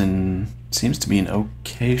actually is in... seems to be in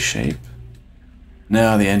okay shape.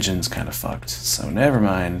 No, the engine's kind of fucked, so never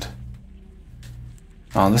mind.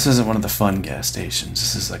 Oh, this isn't one of the fun gas stations.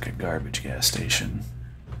 This is like a garbage gas station.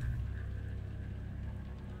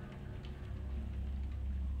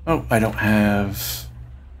 Oh, I don't have...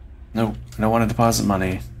 Nope, I don't want to deposit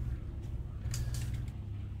money.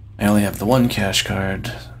 I only have the one cash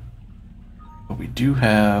card. But we do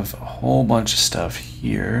have a whole bunch of stuff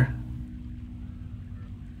here.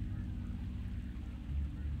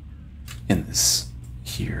 In this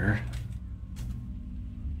here.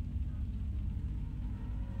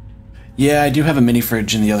 Yeah, I do have a mini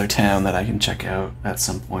fridge in the other town that I can check out at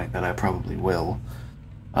some point that I probably will.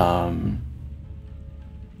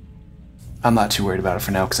 I'm not too worried about it for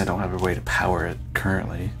now because I don't have a way to power it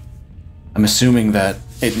currently. I'm assuming that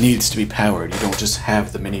it needs to be powered. You don't just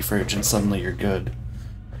have the mini fridge and suddenly you're good.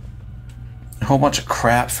 A whole bunch of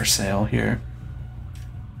crap for sale here.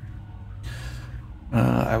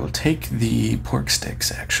 I will take the pork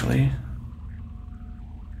sticks, actually.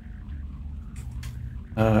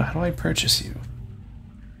 How do I purchase you?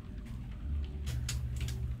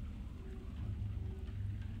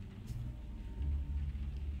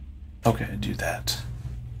 Okay, do that.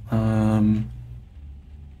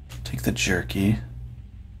 Take the jerky.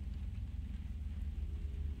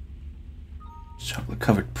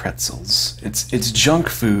 Chocolate-covered pretzels. It's junk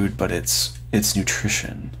food, but it's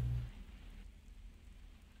nutrition.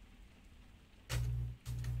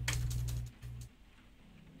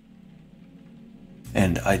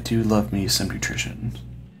 And I do love me some nutrition.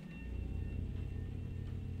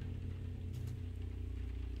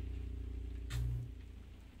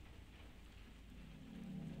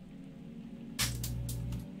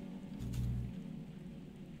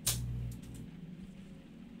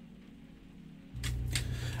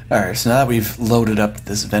 Alright, so now that we've loaded up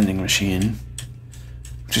this vending machine,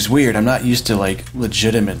 which is weird, I'm not used to like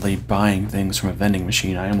legitimately buying things from a vending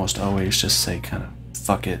machine. I almost always just say kind of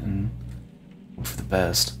fuck it and hope for the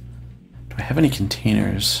best. Do I have any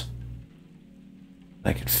containers that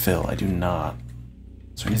I could fill? I do not.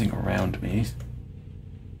 Is there anything around me?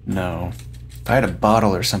 No. If I had a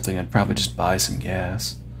bottle or something, I'd probably just buy some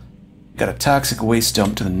gas. We've got a toxic waste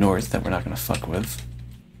dump to the north that we're not going to fuck with.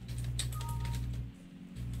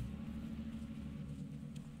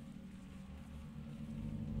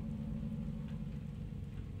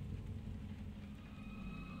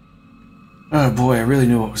 Oh boy, I really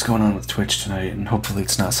knew what was going on with Twitch tonight, and hopefully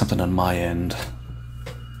it's not something on my end.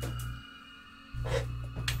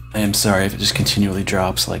 I am sorry if it just continually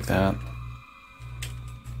drops like that.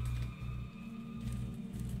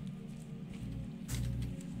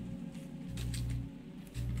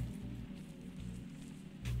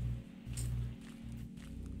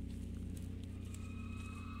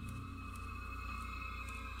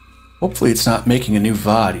 Hopefully it's not making a new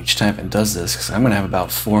VOD each time it does this, because I'm going to have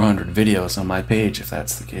about 400 videos on my page if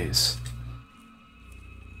that's the case.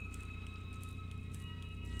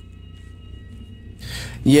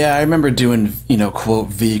 Yeah, I remember doing, you know, quote,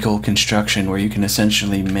 vehicle construction, where you can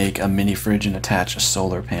essentially make a mini fridge and attach a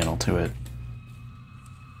solar panel to it.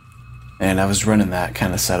 And I was running that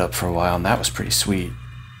kind of setup for a while, and that was pretty sweet.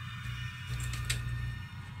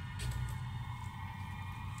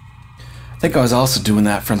 I think I was also doing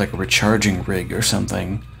that for like a recharging rig or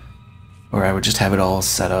something, where I would just have it all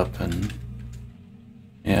set up and...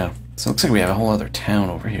 yeah, so it looks like we have a whole other town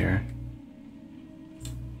over here.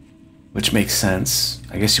 Which makes sense.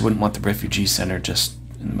 I guess you wouldn't want the refugee center just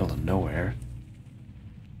in the middle of nowhere.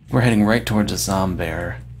 We're heading right towards a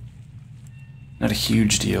zombie. Not a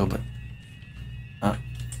huge deal, but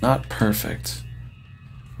not perfect.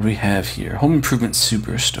 What do we have here? Home Improvement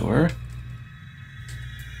Superstore.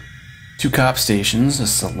 2 cop stations, a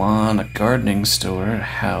salon, a gardening store, a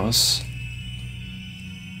house.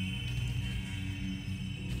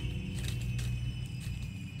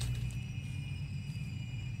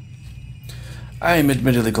 I am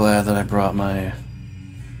admittedly glad that I brought my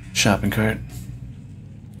shopping cart.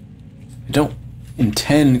 I don't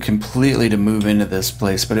intend completely to move into this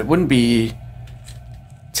place, but it wouldn't be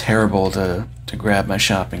terrible to grab my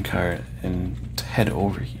shopping cart and to head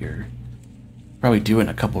over here. Probably do it in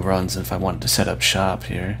a couple runs if I wanted to set up shop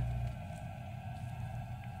here.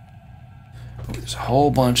 Oh, there's a whole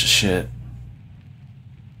bunch of shit.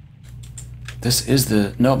 This is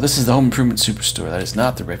the... no, this is the Home Improvement Superstore. That is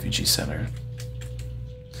not the Refugee Center.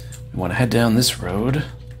 We want to head down this road.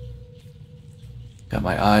 Got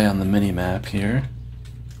my eye on the mini-map here.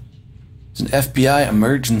 There's an FBI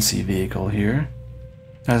emergency vehicle here.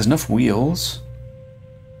 It has enough wheels.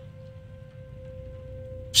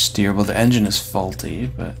 Steerable. The engine is faulty,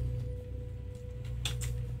 but...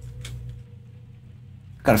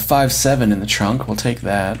 got a 5.7 in the trunk. We'll take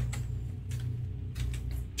that.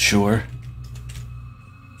 Sure.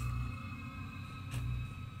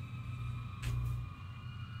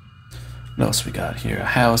 What else we got here? A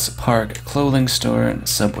house, a park, a clothing store, and a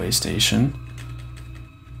subway station.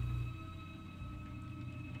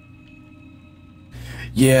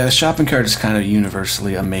 Yeah, the shopping cart is kind of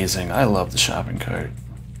universally amazing. I love the shopping cart.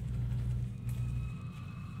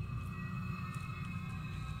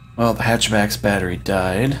 Well, the hatchback's battery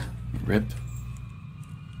died. RIP.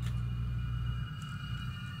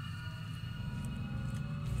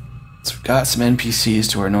 So we've got some NPCs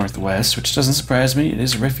to our northwest, which doesn't surprise me. It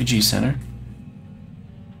is a refugee center.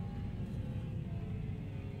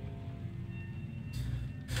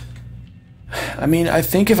 I mean, I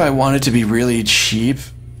think if I wanted to be really cheap,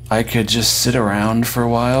 I could just sit around for a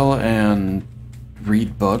while and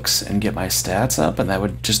read books and get my stats up, and that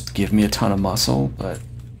would just give me a ton of muscle, but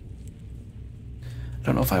I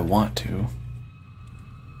don't know if I want to.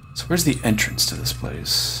 So where's the entrance to this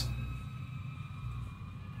place?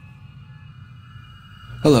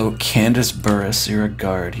 Hello, Candace Burris, you're a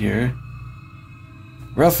guard here.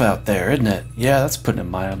 Rough out there, isn't it? Yeah, that's putting it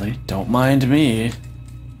mildly. Don't mind me.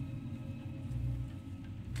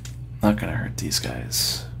 Not gonna hurt these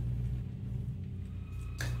guys.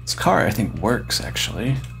 This car, I think, works,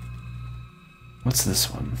 actually. What's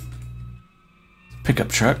this one? Pickup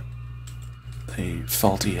truck. A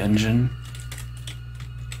faulty engine.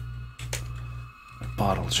 A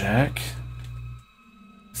bottle jack.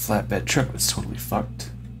 Flatbed truck that's totally fucked.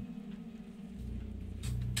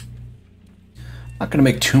 Not gonna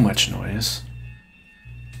make too much noise.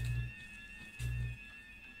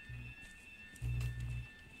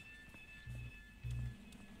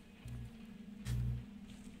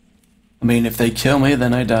 I mean, if they kill me,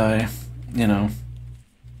 then I die. You know.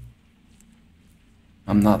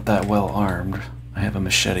 I'm not that well armed. I have a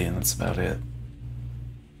machete and that's about it.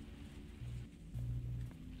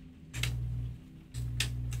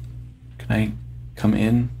 Can I come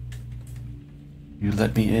in? You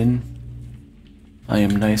let me in? I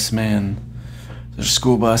am nice man. There's a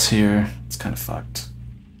school bus here. It's kind of fucked.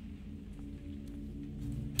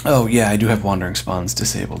 Oh yeah, I do have wandering spawns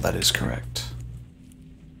disabled. That is correct.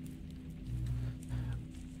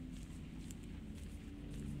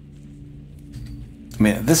 I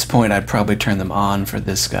mean, at this point, I'd probably turn them on for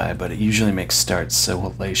this guy, but it usually makes starts so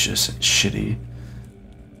hellacious and shitty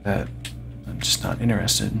that I'm just not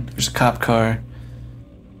interested. There's a cop car.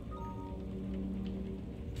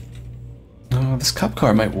 Oh, this cop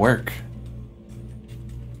car might work.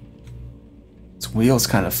 Its wheel's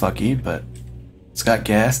kind of fucky, but it's got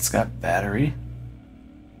gas, it's got battery.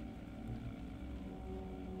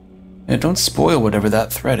 And don't spoil whatever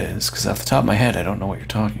that threat is, because off the top of my head, I don't know what you're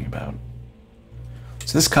talking about.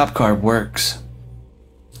 So this cop car works.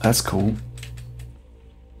 That's cool.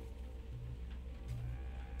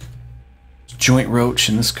 Joint roach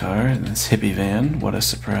in this car, in this hippie van. What a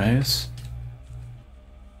surprise.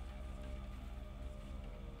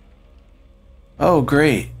 Oh,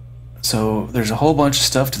 great. So there's a whole bunch of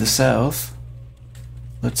stuff to the south.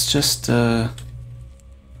 Let's just, let's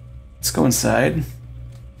go inside.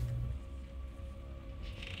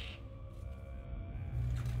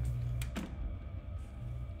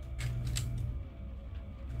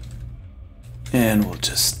 And we'll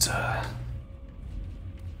just,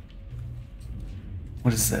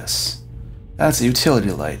 what is this? That's a utility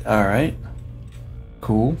light. Alright.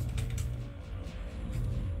 Cool.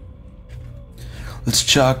 Let's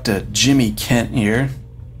chalk to Jimmy Kent here.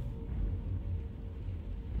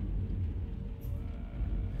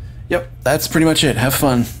 Yep, that's pretty much it. Have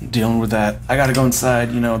fun dealing with that. I gotta go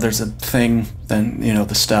inside. You know, there's a thing, then, you know,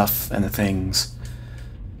 the stuff and the things.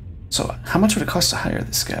 So, how much would it cost to hire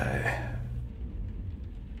this guy?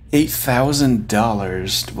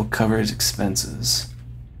 $8,000 will cover his expenses.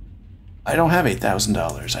 I don't have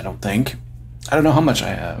 $8,000, I don't think. I don't know how much I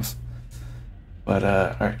have. But,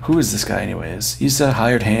 alright, who is this guy anyways? He's a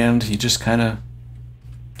hired hand, he just kinda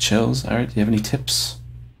chills. Alright, do you have any tips?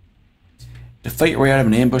 To fight your way out of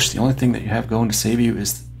an ambush, the only thing that you have going to save you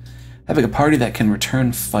is having a party that can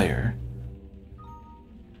return fire.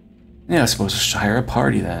 Yeah, I suppose I should hire a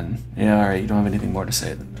party then. Yeah, alright, you don't have anything more to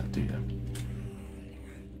say than that, do you?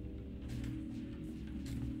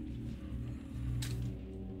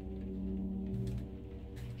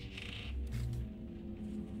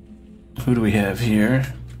 Who do we have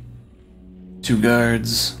here? 2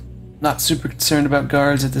 guards. Not super concerned about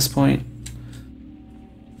guards at this point.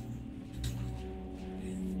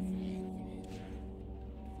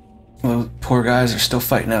 Well, poor guys are still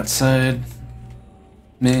fighting outside.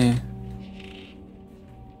 Meh.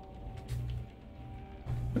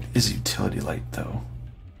 What is a utility light, though?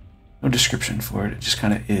 No description for it, it just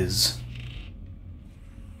kind of is.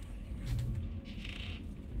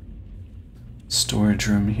 Storage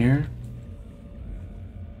room here.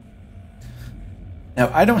 Now,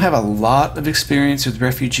 I don't have a lot of experience with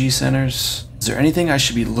refugee centers. Is there anything I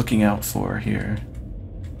should be looking out for here?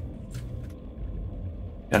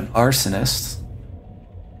 Got an arsonist.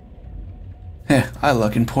 Heh, I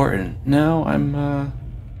look important. No,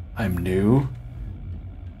 I'm new.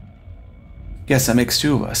 Guess that makes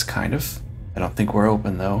 2 of us, kind of. I don't think we're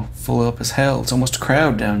open, though. Full up as hell. It's almost a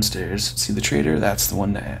crowd downstairs. See the trader? That's the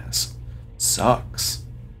one to ask. Sucks.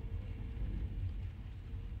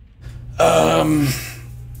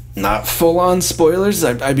 Not full-on spoilers.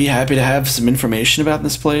 I'd be happy to have some information about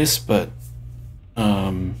this place, but,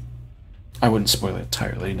 I wouldn't spoil it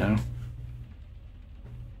entirely, no.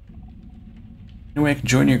 Anyway, I can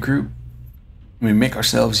join your group. We make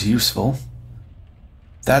ourselves useful.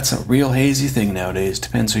 That's a real hazy thing nowadays.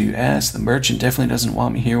 Depends who you ask. The merchant definitely doesn't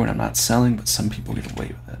want me here when I'm not selling, but some people get away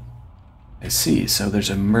with it. I see, so there's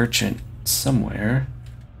a merchant somewhere.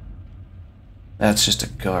 That's just a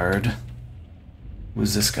guard.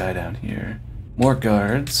 Who's this guy down here? More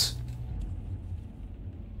guards.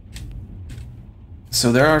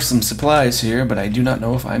 So there are some supplies here, but I do not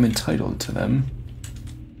know if I'm entitled to them.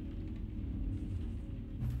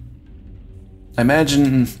 I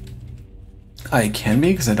imagine I can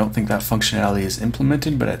be, because I don't think that functionality is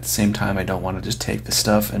implemented, but at the same time I don't want to just take the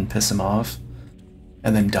stuff and piss them off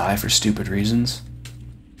and then die for stupid reasons.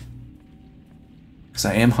 Because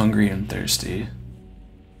I am hungry and thirsty.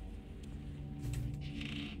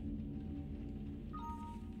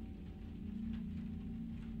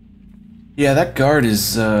 Yeah, that guard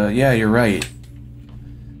is, yeah, you're right.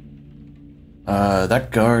 That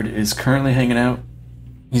guard is currently hanging out.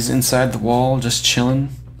 He's inside the wall, just chilling.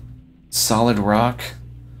 Solid rock.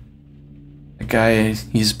 The guy,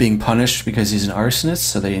 he's being punished because he's an arsonist,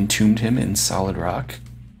 so they entombed him in solid rock.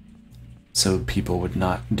 So people would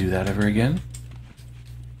not do that ever again.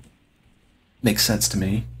 Makes sense to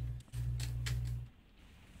me.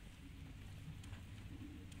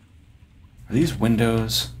 Are these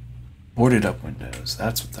windows? Boarded up windows,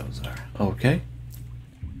 that's what those are. Okay.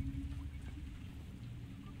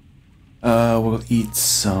 We'll eat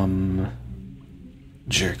some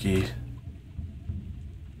jerky.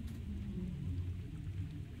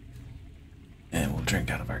 And we'll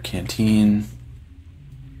drink out of our canteen.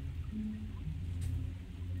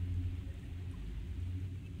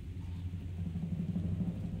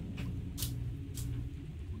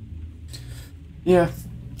 Yeah,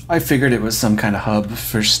 I figured it was some kind of hub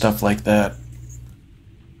for stuff like that.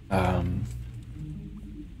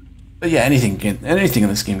 But yeah, anything in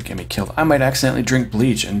this game can be killed. I might accidentally drink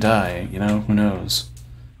bleach and die, you know, who knows.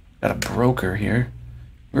 Got a broker here.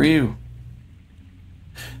 Who are you?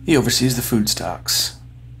 He oversees the food stocks.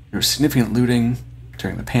 There was significant looting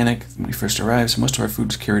during the panic when we first arrived, so most of our food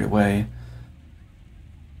was carried away.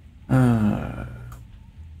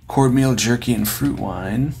 Cornmeal, jerky, and fruit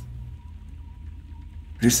wine.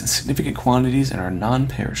 Produced in significant quantities and are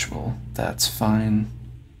non-perishable. That's fine.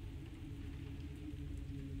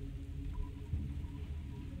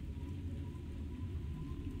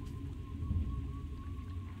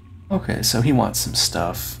 Okay, so he wants some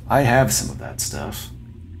stuff. I have some of that stuff.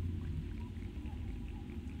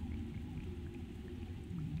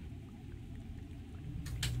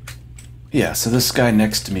 Yeah, so this guy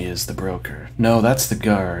next to me is the broker. No, that's the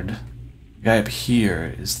guard. The guy up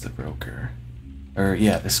here is the broker. Or,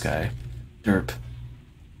 yeah, this guy. Derp.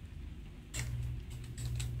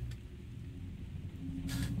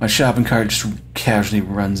 My shopping cart just casually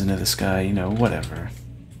runs into this guy, you know, whatever.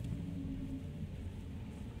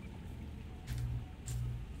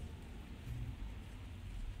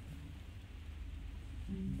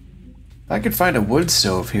 If I could find a wood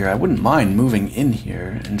stove here, I wouldn't mind moving in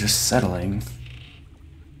here and just settling.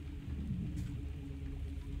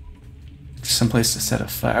 Just someplace to set a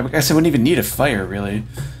fire. I guess I wouldn't even need a fire, really,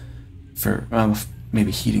 for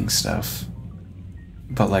maybe heating stuff.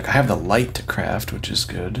 But, like, I have the light to craft, which is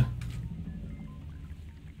good.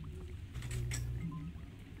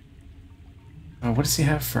 Oh, what does he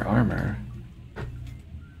have for armor?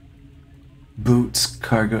 Boots,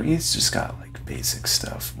 cargo. He's just got, like, basic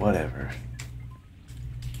stuff. Whatever.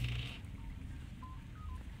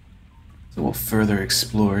 So we'll further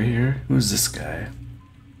explore here. Who's this guy?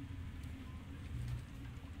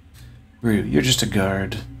 Rue, you're just a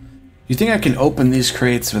guard. You think I can open these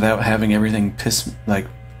crates without having everything piss... Like,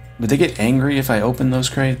 would they get angry if I open those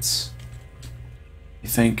crates? You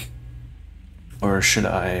think? Or should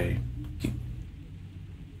I...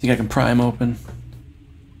 Think I can pry them open?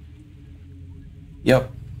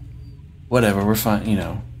 Yep. Whatever, we're fine, you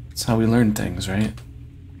know. That's how we learn things, right?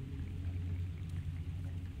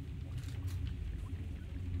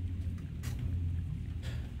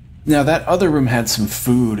 Now, that other room had some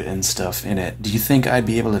food and stuff in it. Do you think I'd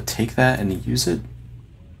be able to take that and use it?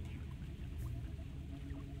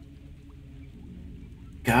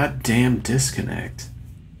 Goddamn disconnect.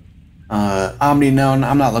 Omni, no,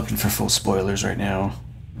 I'm not looking for full spoilers right now.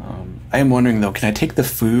 I am wondering, though, can I take the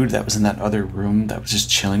food that was in that other room that was just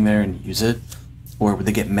chilling there and use it? Or would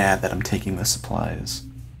they get mad that I'm taking the supplies?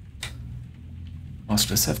 Also, does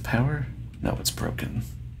this have power? No, it's broken.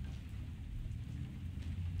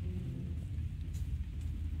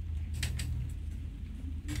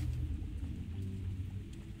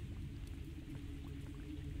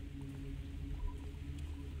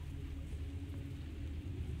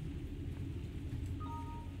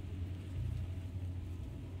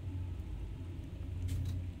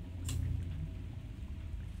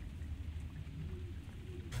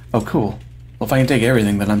 Oh, cool. Well, if I can take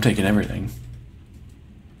everything, then I'm taking everything.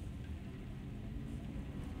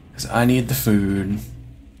 Because I need the food.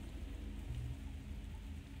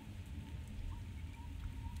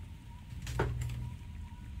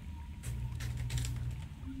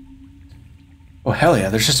 Oh, hell yeah.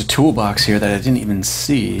 There's just a toolbox here that I didn't even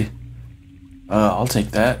see. I'll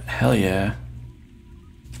take that. Hell yeah.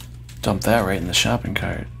 Dump that right in the shopping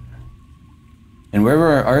cart. And wherever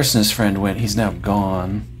our arsonist friend went, he's now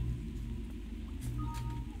gone.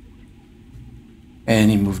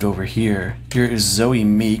 And he moved over here. Here is Zoe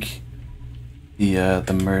Meek,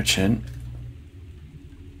 the merchant.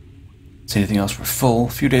 Say anything else? We're full. A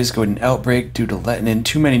few days ago, an outbreak due to letting in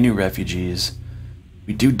too many new refugees.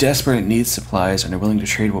 We do desperately need supplies and are willing to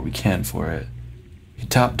trade what we can for it.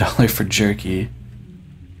 Top dollar for jerky.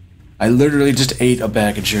 I literally just ate a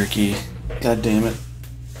bag of jerky. God damn it.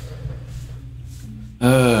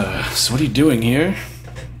 So what are you doing here?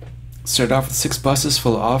 Started off with 6 buses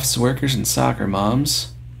full of office workers and soccer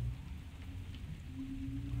moms.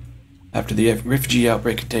 After the refugee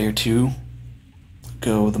outbreak a day or two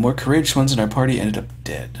ago, the more courageous ones in our party ended up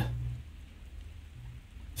dead.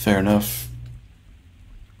 Fair enough.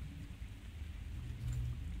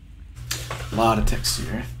 A lot of text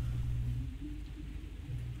here.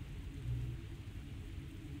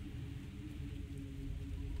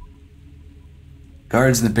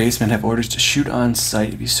 Guards in the basement have orders to shoot on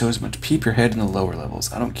sight if you so as much peep your head in the lower levels.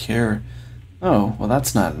 I don't care. Oh, well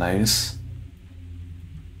that's not nice.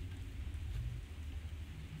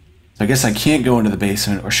 So I guess I can't go into the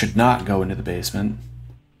basement, or should not go into the basement.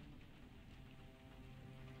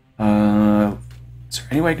 Is there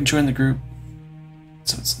any way I can join the group?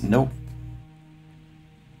 So it's nope.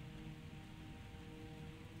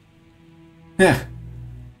 Yeah.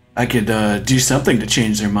 I could do something to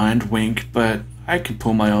change their mind, wink, but I could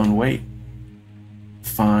pull my own weight.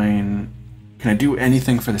 Fine. Can I do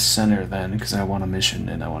anything for the center then? Because I want a mission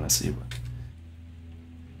and I want to see what...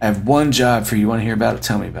 I have one job for you. Want to hear about it?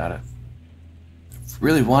 Tell me about it. If you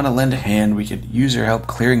really want to lend a hand, we could use your help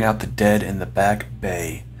clearing out the dead in the back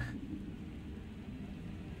bay.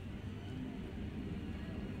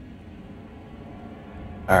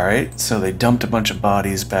 Alright, so they dumped a bunch of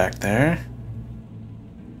bodies back there.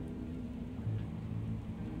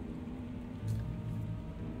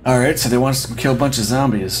 Alright, so they want us to kill a bunch of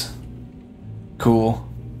zombies. Cool.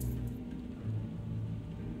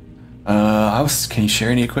 Can you share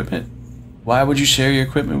any equipment? Why would you share your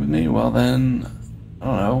equipment with me? Well then, I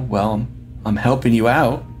don't know. Well, I'm helping you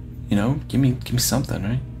out. You know, give me something,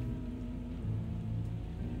 right?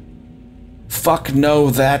 Fuck no,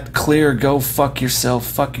 that clear, go fuck yourself,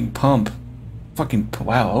 fucking pump. Fucking,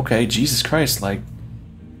 wow, okay, Jesus Christ, like,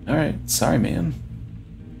 alright, sorry man.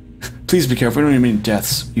 Please be careful, we don't even mean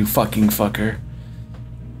deaths, you fucking fucker.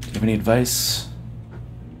 Do you have any advice?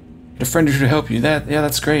 Get a friend or two to help you, yeah,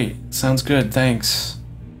 that's great, sounds good, thanks.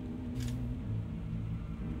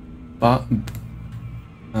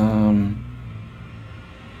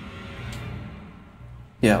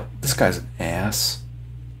 Yeah, this guy's an ass.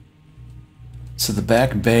 So the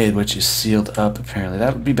back bay, which is sealed up, apparently.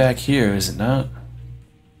 That would be back here, is it not?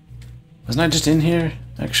 Wasn't I just in here,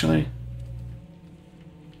 actually?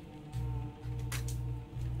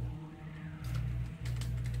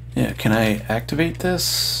 Yeah, can I activate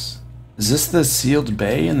this? Is this the sealed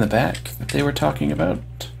bay in the back that they were talking about?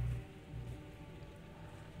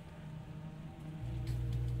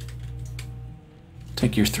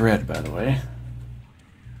 Take your thread, by the way.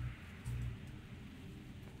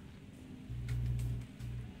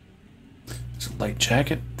 There's a light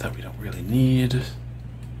jacket that we don't really need.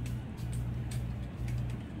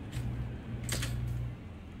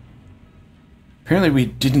 Apparently we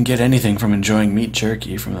didn't get anything from enjoying meat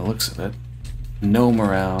jerky from the looks of it. No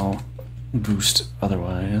morale boost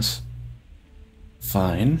otherwise.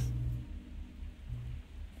 Fine.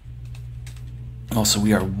 Also,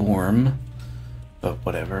 we are warm, but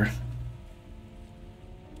whatever.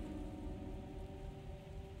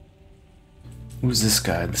 Who's this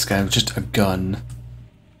guy? This guy with just a gun. How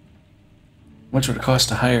much would it cost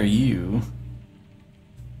to hire you?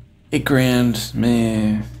 $8 grand,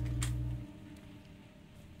 meh.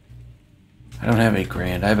 I don't have $8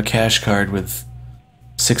 grand. I have a cash card with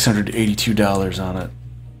 $682 on it.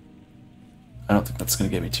 I don't think that's gonna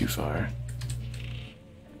get me too far.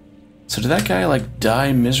 So did that guy like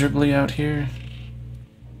die miserably out here?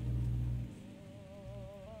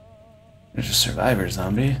 There's a survivor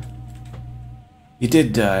zombie. He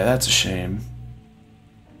did die, that's a shame.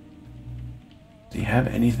 Do you have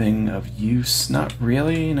anything of use? Not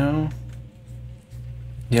really, no.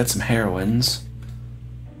 He had some heroines.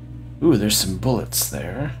 Ooh, there's some bullets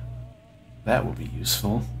there. That will be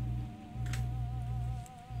useful.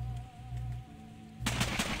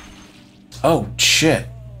 Oh, shit.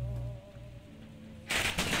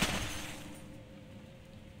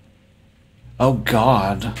 Oh,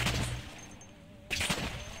 God.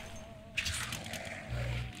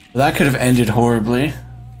 Well, that could have ended horribly.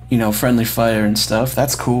 You know, friendly fire and stuff.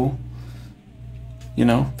 That's cool. You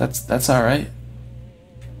know, that's alright.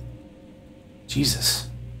 Jesus.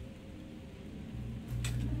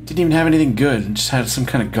 Didn't even have anything good. Just had some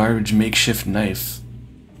kind of garbage makeshift knife.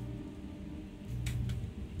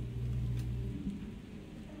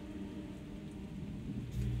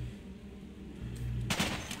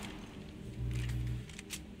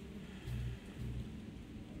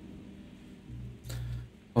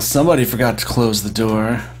 Well, somebody forgot to close the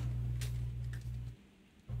door.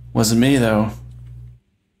 Wasn't me, though.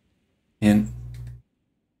 Hint.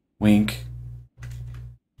 Wink.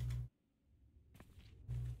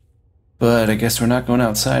 But I guess we're not going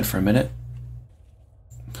outside for a minute.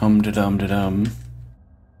 Hum-da-dum-da-dum.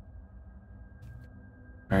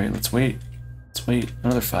 Alright, let's wait. Let's wait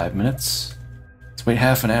another 5 minutes. Let's wait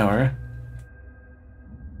half an hour.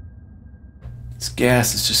 This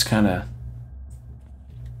gas is just kind of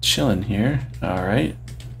chilling here. Alright.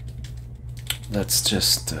 Let's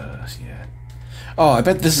just, yeah. Oh, I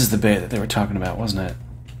bet this is the bay that they were talking about, wasn't it?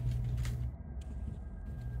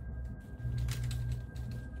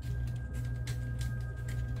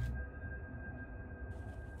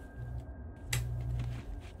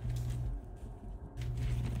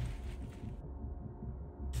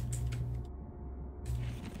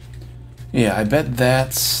 Yeah, I bet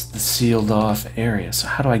that's the sealed off area. So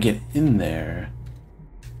how do I get in there?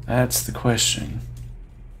 That's the question.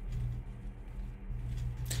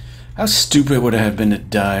 How stupid would it have been to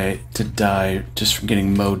die just from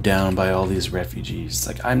getting mowed down by all these refugees? It's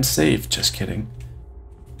like, I'm safe. Just kidding.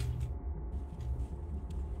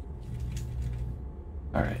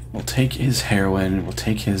 Alright, we'll take his heroin, we'll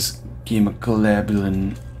take his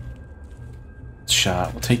hemoglobin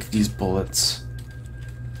shot, we'll take these bullets.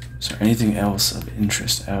 Is there anything else of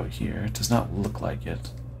interest out here? It does not look like it.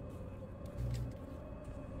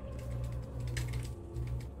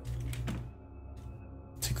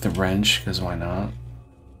 The wrench, because why not?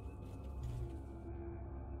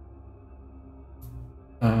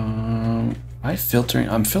 I'm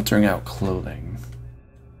filtering out clothing.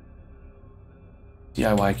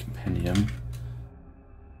 DIY compendium.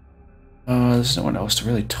 There's no one else to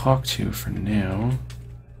really talk to for now.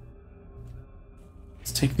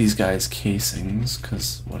 Let's take these guys' casings,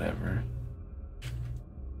 because whatever.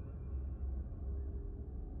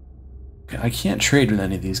 I can't trade with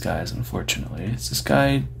any of these guys, unfortunately. Is this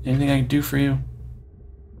guy anything I can do for you?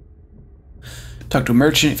 Talk to a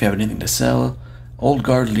merchant if you have anything to sell. Old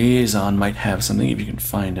Guard Liaison might have something if you can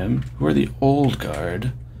find him. Who are the Old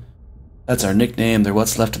Guard? That's our nickname. They're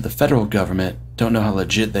what's left of the federal government. Don't know how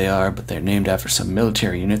legit they are, but they're named after some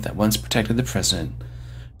military unit that once protected the president.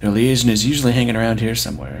 Their liaison is usually hanging around here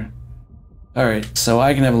somewhere. Alright, so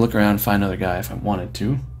I can have a look around and find another guy if I wanted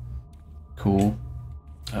to. Cool.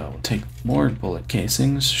 We'll take more bullet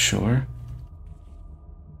casings, sure.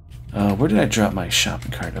 Where did I drop my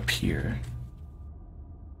shopping cart? Up here.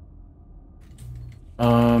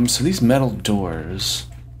 So these metal doors,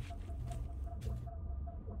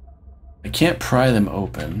 I can't pry them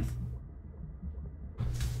open.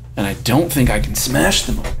 And I don't think I can smash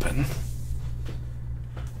them open.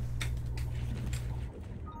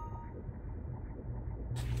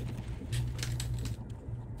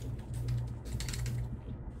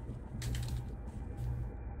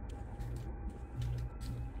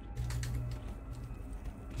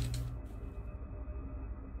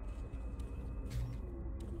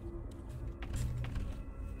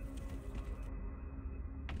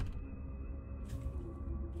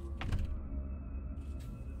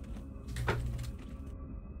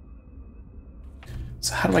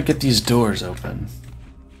 So how do I get these doors open?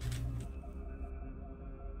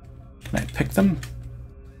 Can I pick them?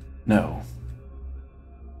 No.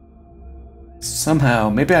 Somehow,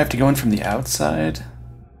 maybe I have to go in from the outside?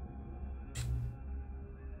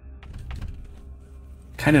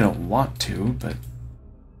 Kinda don't want to, but...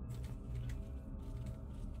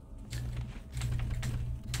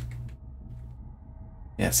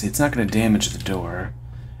 yeah, see, it's not gonna damage the door.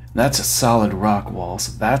 And that's a solid rock wall,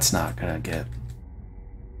 so that's not gonna get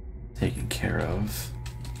taken care of.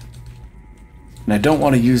 And I don't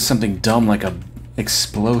want to use something dumb like a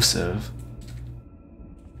explosive.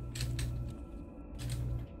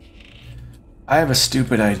 I have a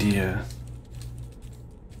stupid idea.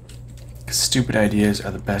 Stupid ideas are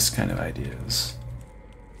the best kind of ideas.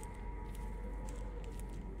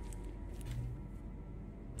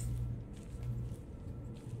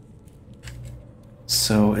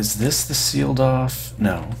 So is this the sealed off?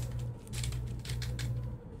 No.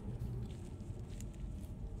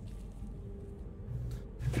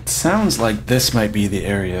 It sounds like this might be the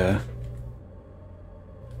area.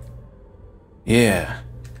 Yeah.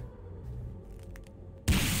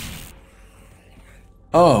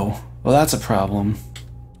 Oh, well that's a problem.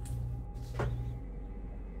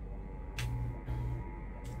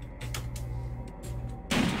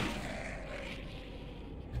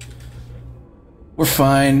 We're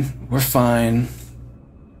fine. We're fine.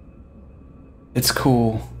 It's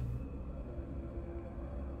cool.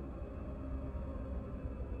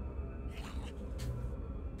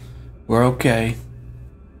 We're okay.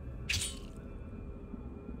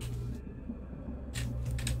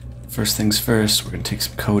 First things first, we're gonna take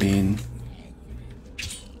some codeine.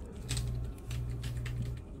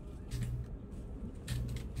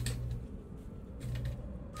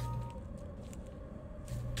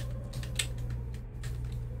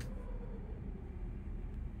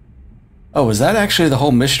 Oh, was that actually the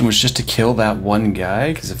whole mission, was just to kill that one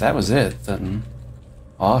guy? Because if that was it, then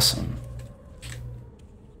awesome.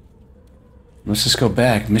 Let's just go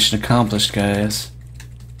back. Mission accomplished, guys.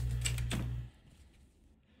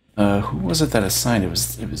 Who was it that assigned? It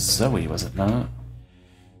was Zoe, was it not?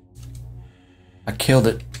 I killed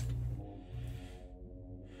it.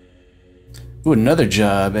 Ooh, another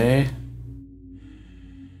job, eh? How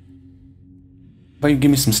about you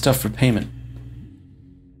give me some stuff for payment?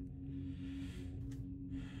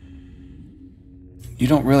 You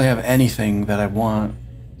don't really have anything that I want,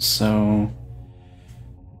 so...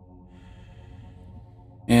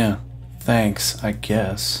 yeah, thanks, I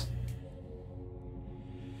guess.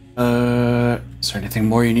 Is there anything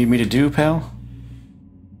more you need me to do, pal?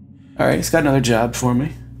 Alright, he's got another job for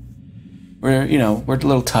me. We're a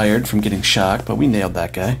little tired from getting shocked, but we nailed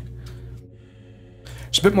that guy.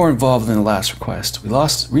 It's a bit more involved than the last request. We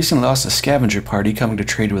recently lost a scavenger party coming to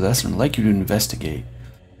trade with us and would like you to investigate.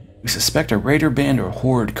 We suspect a raider band or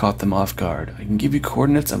horde caught them off guard. I can give you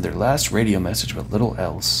coordinates of their last radio message, but little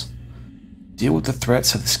else. Deal with the threat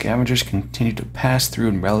so the scavengers continue to pass through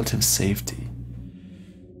in relative safety.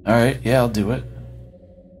 Alright, yeah, I'll do it.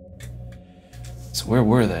 So where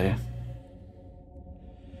were they?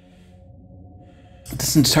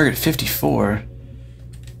 Distance to target 54.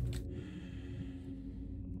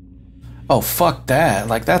 Oh, fuck that.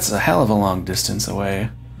 Like, that's a hell of a long distance away.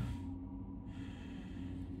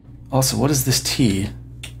 Also, what is this tea?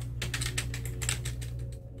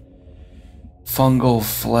 Fungal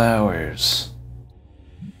flowers.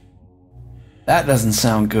 That doesn't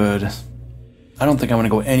sound good. I don't think I'm gonna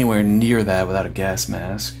go anywhere near that without a gas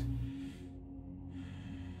mask.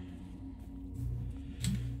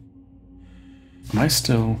 Am I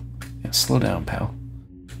still... Yeah, slow down, pal.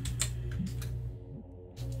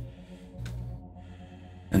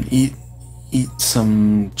 And eat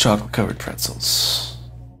some chocolate-covered pretzels.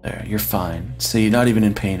 There, you're fine. See, not even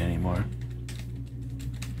in pain anymore.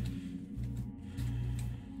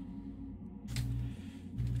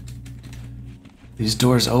 These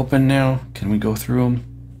doors open now? Can we go through them?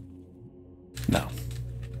 No.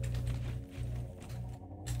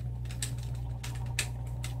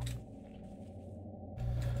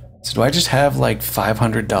 So do I just have like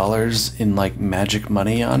 $500 in like magic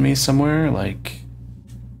money on me somewhere? Like...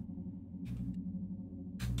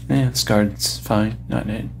 Yeah, this guard's fine.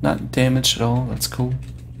 Not damaged at all. That's cool.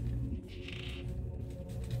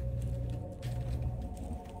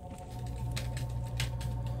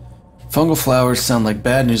 Fungal flowers sound like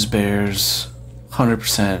bad news bears.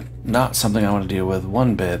 100% not something I want to deal with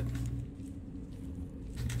one bit.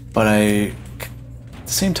 But at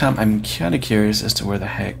the same time, I'm kind of curious as to where the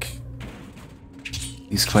heck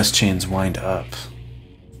these quest chains wind up.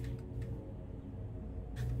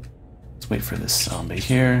 Wait for this zombie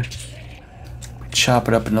here. Chop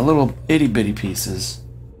it up into little itty bitty pieces.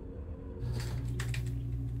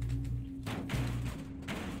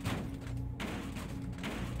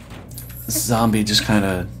 This zombie just kind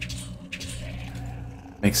of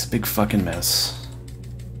makes a big fucking mess.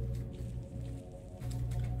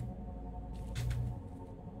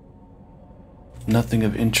 Nothing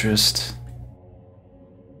of interest.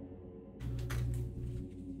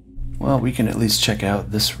 Well, we can at least check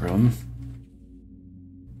out this room.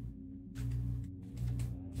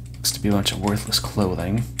 Looks to be a bunch of worthless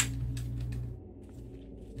clothing.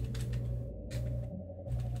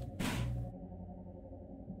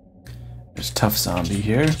 There's a tough zombie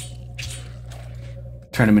here.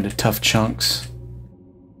 Turn him into tough chunks.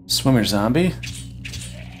 Swimmer zombie.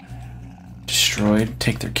 Destroyed.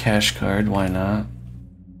 Take their cash card, why not?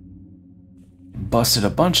 Busted a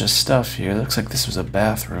bunch of stuff here. Looks like this was a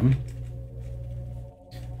bathroom.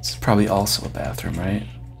 This is probably also a bathroom, right?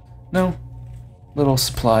 No. Little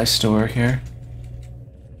supply store here.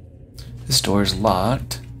 This door is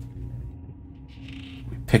locked.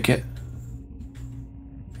 We pick it.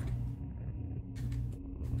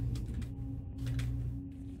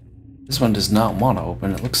 This one does not want to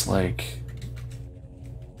open. It looks like...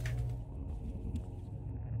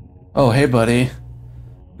 Oh, hey, buddy.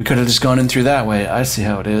 We could have just gone in through that way. I see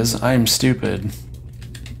how it is. I'm stupid.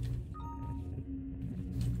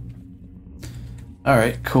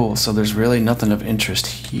 Alright, cool. So there's really nothing of interest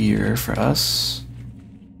here for us.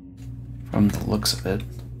 From the looks of it.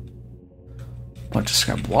 Bunch of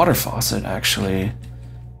scrap. Water faucet, actually.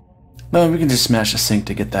 No, we can just smash a sink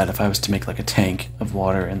to get that if I was to make like a tank of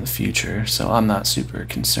water in the future. So I'm not super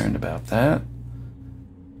concerned about that.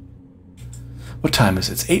 What time is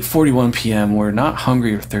it? It's 8:41 p.m. We're not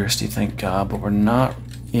hungry or thirsty, thank God, but we're not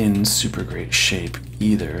in super great shape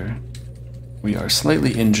either. We are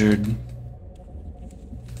slightly injured.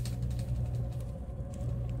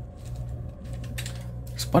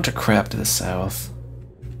 There's a bunch of crap to the south.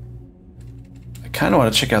 I kind of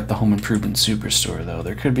want to check out the Home Improvement Superstore, though.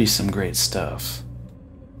 There could be some great stuff.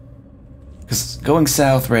 Because going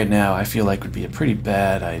south right now, I feel like would be a pretty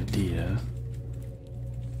bad idea.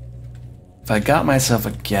 If I got myself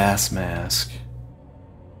a gas mask,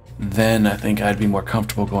 then I think I'd be more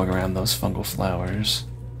comfortable going around those fungal flowers.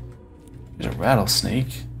 There's a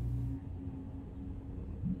rattlesnake.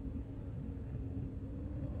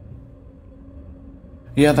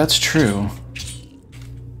 Yeah, that's true.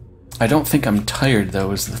 I don't think I'm tired,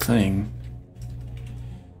 though, is the thing.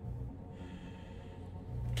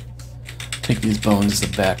 Take keep these bones as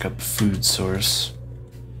a backup food source.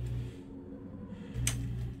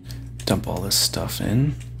 Dump all this stuff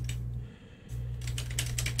in.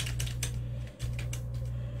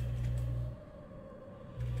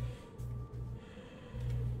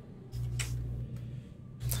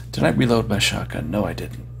 Did I reload my shotgun? No, I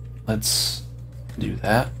didn't. Let's do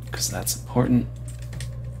that, because that's important.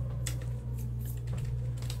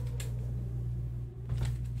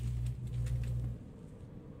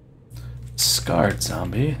 Scarred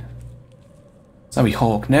zombie. Zombie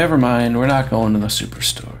Hulk. Never mind, we're not going to the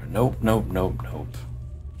superstore. Nope, nope, nope, nope.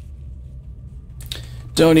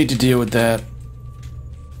 Don't need to deal with that.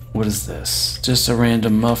 What is this? Just a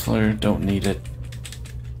random muffler. Don't need it.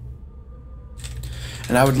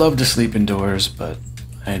 And I would love to sleep indoors, but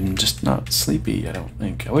I'm just not sleepy, I don't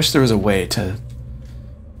think. I wish there was a way to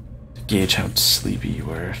gauge how sleepy you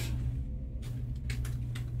were.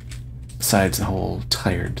 Besides the whole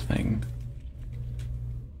tired thing.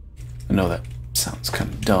 I know that sounds kind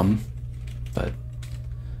of dumb, but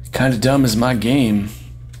kind of dumb is my game.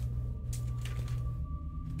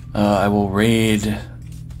 I will raid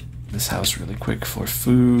this house really quick for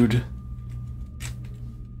food.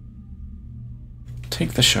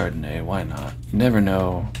 Take the Chardonnay, why not? You never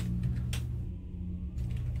know.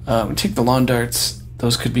 Take the lawn darts.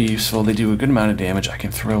 Those could be useful. They do a good amount of damage. I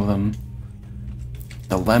can throw them.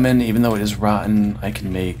 The lemon, even though it is rotten, I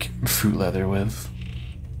can make fruit leather with.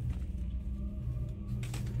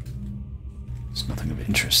 There's nothing of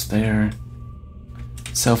interest there.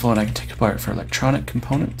 Cell phone I can take apart for electronic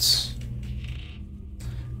components.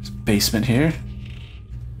 There's a basement here.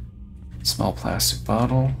 Small plastic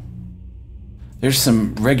bottle. There's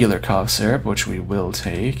some regular cough syrup, which we will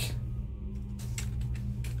take.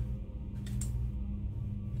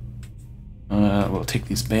 We'll take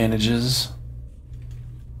these bandages.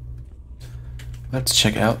 Let's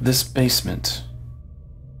check out this basement.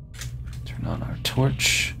 Turn on our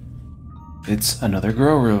torch. It's another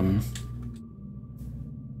grow room.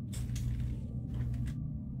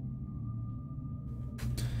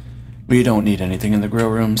 We don't need anything in the grow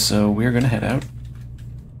room, so we're gonna head out.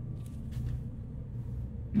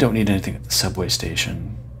 Don't need anything at the subway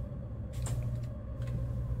station.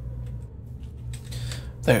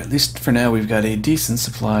 There, at least for now we've got a decent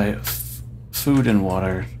supply of food and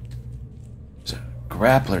water. There's a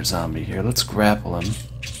grappler zombie here. Let's grapple him.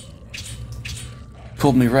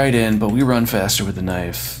 Pulled me right in, but we run faster with the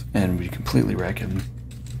knife, and we completely wreck him.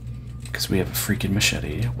 Because we have a freaking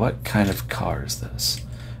machete. What kind of car is this?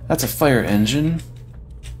 That's a fire engine.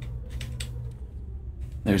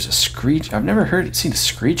 There's a screech. I've never seen a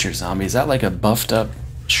screecher zombie. Is that like a buffed up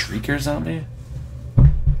shrieker zombie?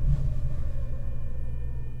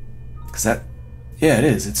 Cause that, yeah, it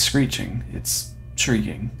is. It's screeching. It's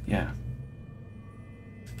shrieking. Yeah.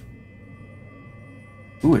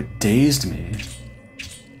 Ooh, it dazed me.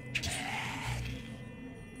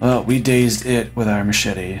 Well, we dazed it with our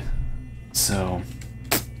machete, so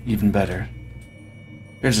even better.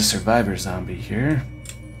 There's a survivor zombie here.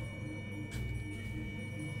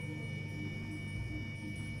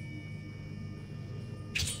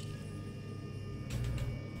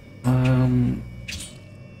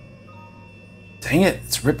 Dang it,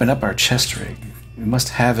 it's ripping up our chest rig. We must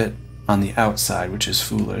have it on the outside, which is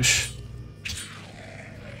foolish.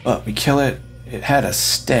 But we kill it. It had a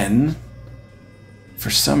sten for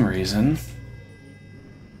some reason.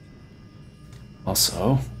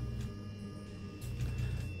 Also,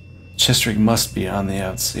 chest rig must be on the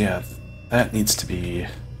outside. Yeah, that needs to be...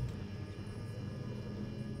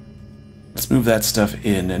 Let's move that stuff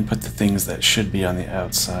in and put the things that should be on the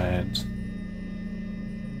outside.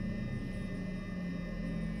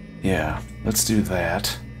 Yeah, let's do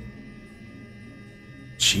that.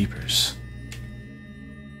 Jeepers.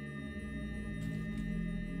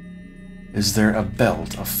 Is there a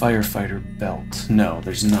belt? A firefighter belt? No,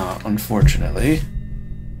 there's not, unfortunately.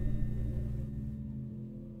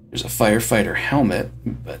 There's a firefighter helmet,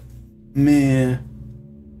 but meh.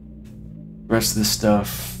 The rest of this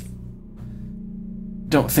stuff,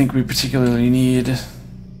 don't think we particularly need.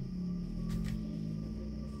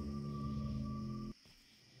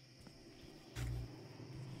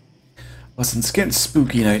 Listen, it's getting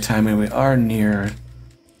spooky nighttime and we are near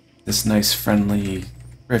this nice friendly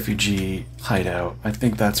refugee hideout. I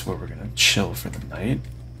think that's where we're gonna chill for the night.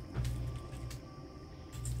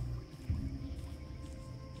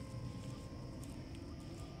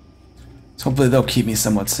 So hopefully they'll keep me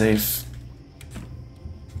somewhat safe.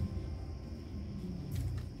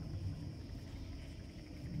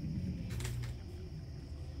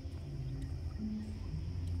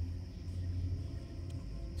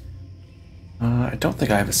 I don't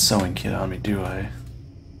think I have a sewing kit on me, do I?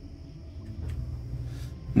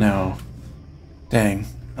 No. Dang.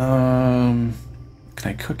 Can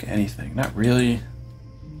I cook anything? Not really.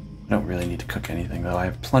 I don't really need to cook anything, though. I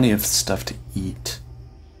have plenty of stuff to eat.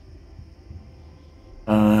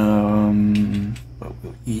 But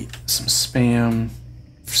we'll eat some Spam.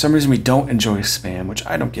 For some reason, we don't enjoy Spam, which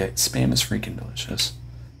I don't get. Spam is freaking delicious.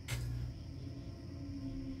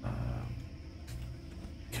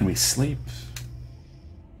 Can we sleep?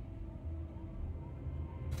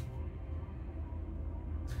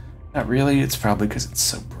 Not really. It's probably because it's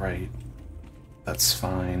so bright. That's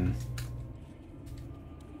fine.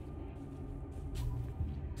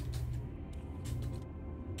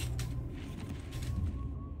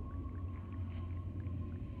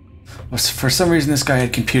 For some reason, this guy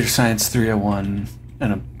had Computer Science 301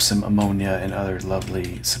 and some ammonia and other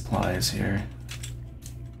lovely supplies here.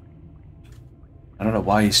 I don't know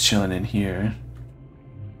why he's chilling in here.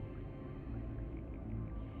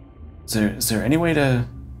 Is there any way to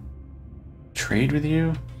trade with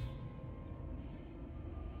you?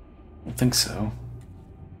 I don't think so.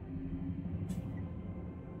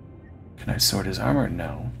 Can I sort his armor?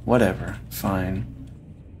 No. Whatever. Fine.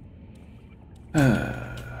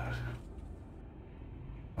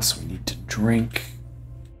 Also, we need to drink.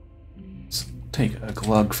 Let's take a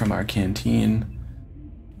glug from our canteen.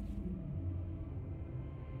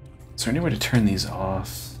 Is there any way to turn these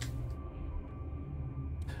off?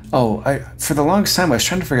 Oh, for the longest time I was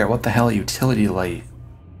trying to figure out what the hell a utility light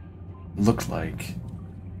looked like.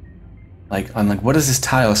 I'm like, what is this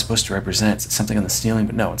tile supposed to represent? Is it something on the ceiling?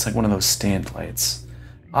 But no, it's like one of those stand lights.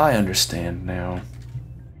 I understand now.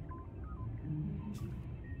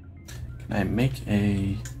 Can I make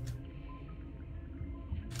a...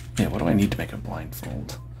 Yeah, what do I need to make a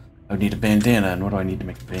blindfold? I would need a bandana, and what do I need to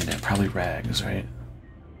make a bandana? Probably rags, right?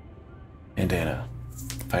 Bandana.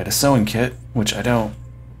 If I had a sewing kit, which I don't...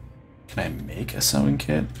 Can I make a sewing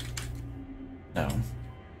kit? No.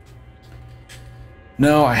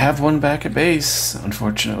 No, I have one back at base,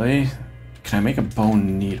 unfortunately. Can I make a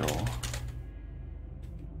bone needle?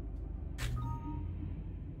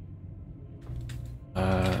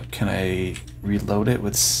 Can I reload it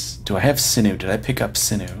with... Do I have sinew? Did I pick up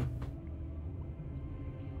sinew?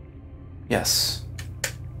 Yes.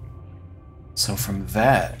 So from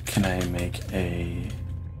that, can I make a...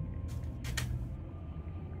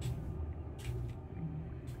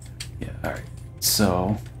 Yeah, alright.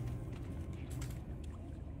 So...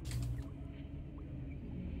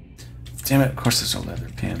 Damn it, of course there's no leather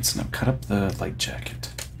pants. Now cut up the light jacket.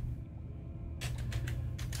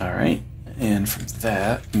 Alright, and from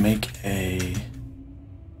that, make a...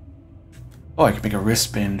 Oh, I can make a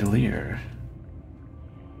wrist bandolier.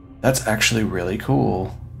 That's actually really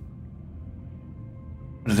cool.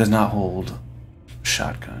 But it does not hold a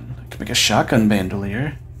shotgun. I can make a shotgun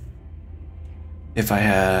bandolier. If I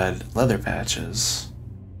had leather patches.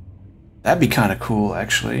 That'd be kind of cool,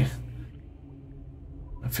 actually.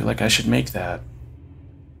 I feel like I should make that.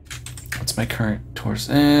 What's my current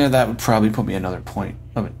torso? That would probably put me another point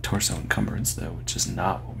of a torso encumbrance, though, which is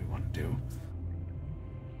not what we want to do.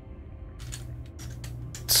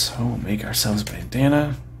 So we'll make ourselves a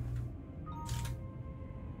bandana.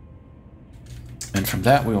 And from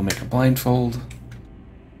that, we will make a blindfold.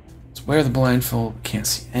 Let's wear the blindfold. We can't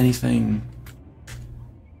see anything.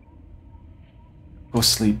 Go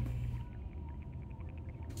sleep.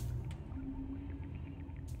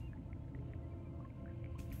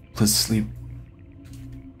 Please sleep.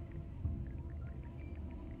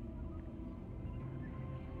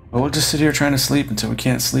 Well, we'll just sit here trying to sleep until we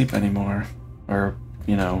can't sleep anymore. Or,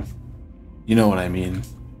 you know what I mean.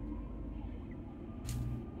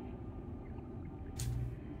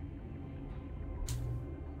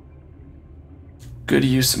 Good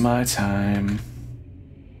use of my time.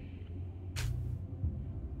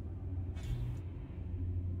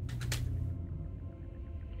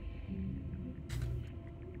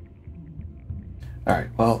 Alright,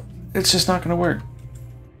 well, it's just not going to work.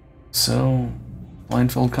 So,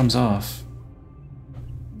 blindfold comes off.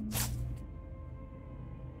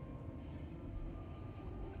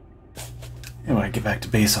 And when I get back to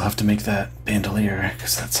base, I'll have to make that bandolier,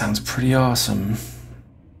 because that sounds pretty awesome.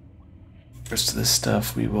 The rest of this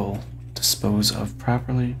stuff we will dispose of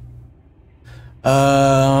properly.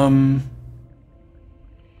 Oh,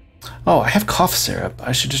 I have cough syrup.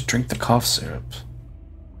 I should just drink the cough syrup.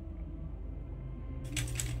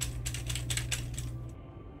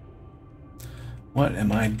 What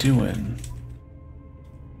am I doing?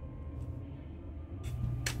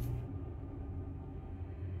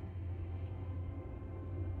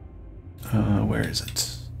 Where is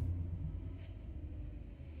it?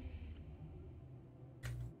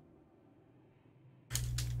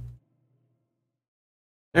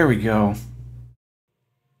 There we go.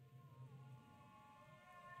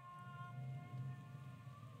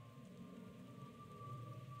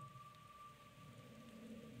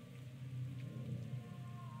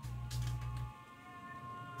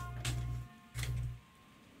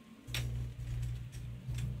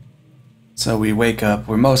 So we wake up,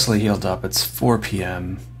 we're mostly healed up, it's 4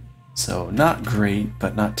 p.m. So not great,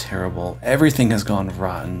 but not terrible. Everything has gone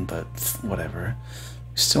rotten, but whatever.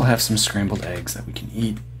 We still have some scrambled eggs that we can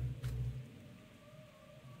eat.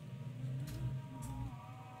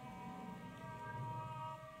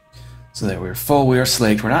 So that we're full, we are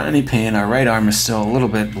slaked, we're not in any pain, our right arm is still a little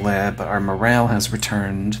bit bleh, but our morale has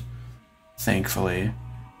returned, thankfully.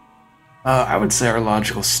 I would say our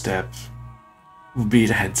logical step would be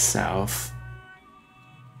to head south.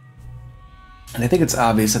 And I think it's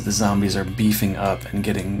obvious that the zombies are beefing up and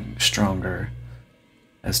getting stronger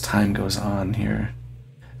as time goes on here.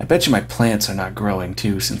 I bet you my plants are not growing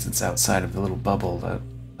too, since it's outside of the little bubble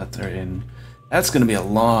that they're in. That's going to be a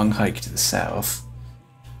long hike to the south.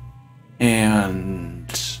 And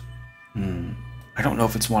I don't know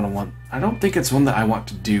if it's one I want. I don't think it's one that I want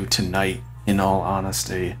to do tonight, in all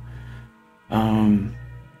honesty.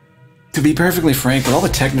 To be perfectly frank, with all the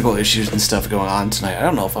technical issues and stuff going on tonight, I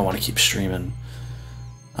don't know if I want to keep streaming.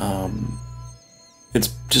 It's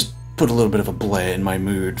just put a little bit of a bleh in my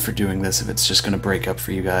mood for doing this if it's just going to break up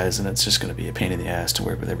for you guys, and it's just going to be a pain in the ass to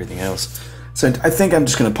work with everything else. So I think I'm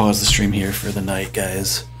just going to pause the stream here for the night,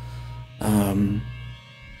 guys.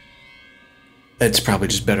 It's probably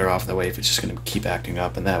just better off that way if it's just going to keep acting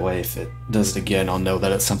up, and that way if it does it again, I'll know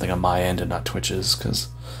that it's something on my end and not Twitch's, because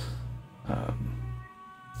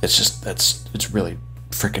it's just, it's really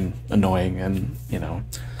freaking annoying, and, you know,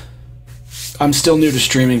 I'm still new to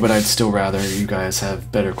streaming, but I'd still rather you guys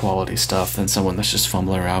have better quality stuff than someone that's just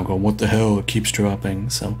fumbling around going, what the hell, it keeps dropping.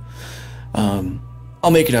 So, I'll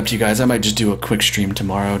make it up to you guys. I might just do a quick stream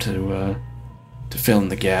tomorrow to fill in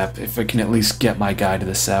the gap, if I can at least get my guy to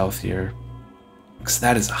the south here. Because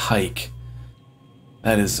that is a hike.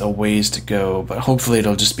 That is a ways to go, but hopefully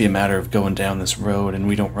it'll just be a matter of going down this road and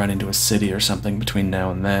we don't run into a city or something between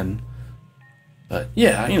now and then. But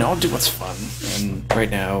yeah, you know, I'll do what's fun, and right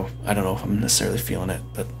now, I don't know if I'm necessarily feeling it,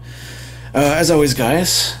 but as always,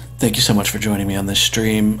 guys, thank you so much for joining me on this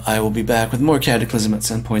stream. I will be back with more Cataclysm at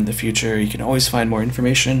some point in the future. You can always find more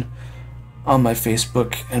information on my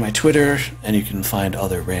Facebook and my Twitter, and you can find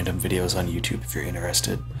other random videos on YouTube if you're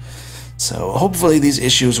interested. So hopefully these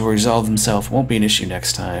issues will resolve themselves. Won't be an issue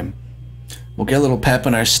next time. We'll get a little pep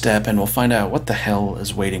in our step, and we'll find out what the hell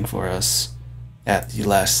is waiting for us at the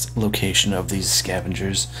last location of these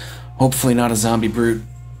scavengers. Hopefully not a zombie brute.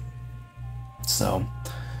 So,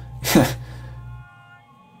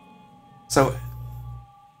 so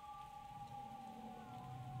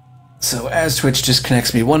as Twitch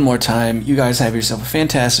disconnects me one more time, you guys have yourself a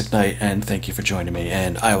fantastic night, and thank you for joining me,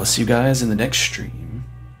 and I will see you guys in the next stream.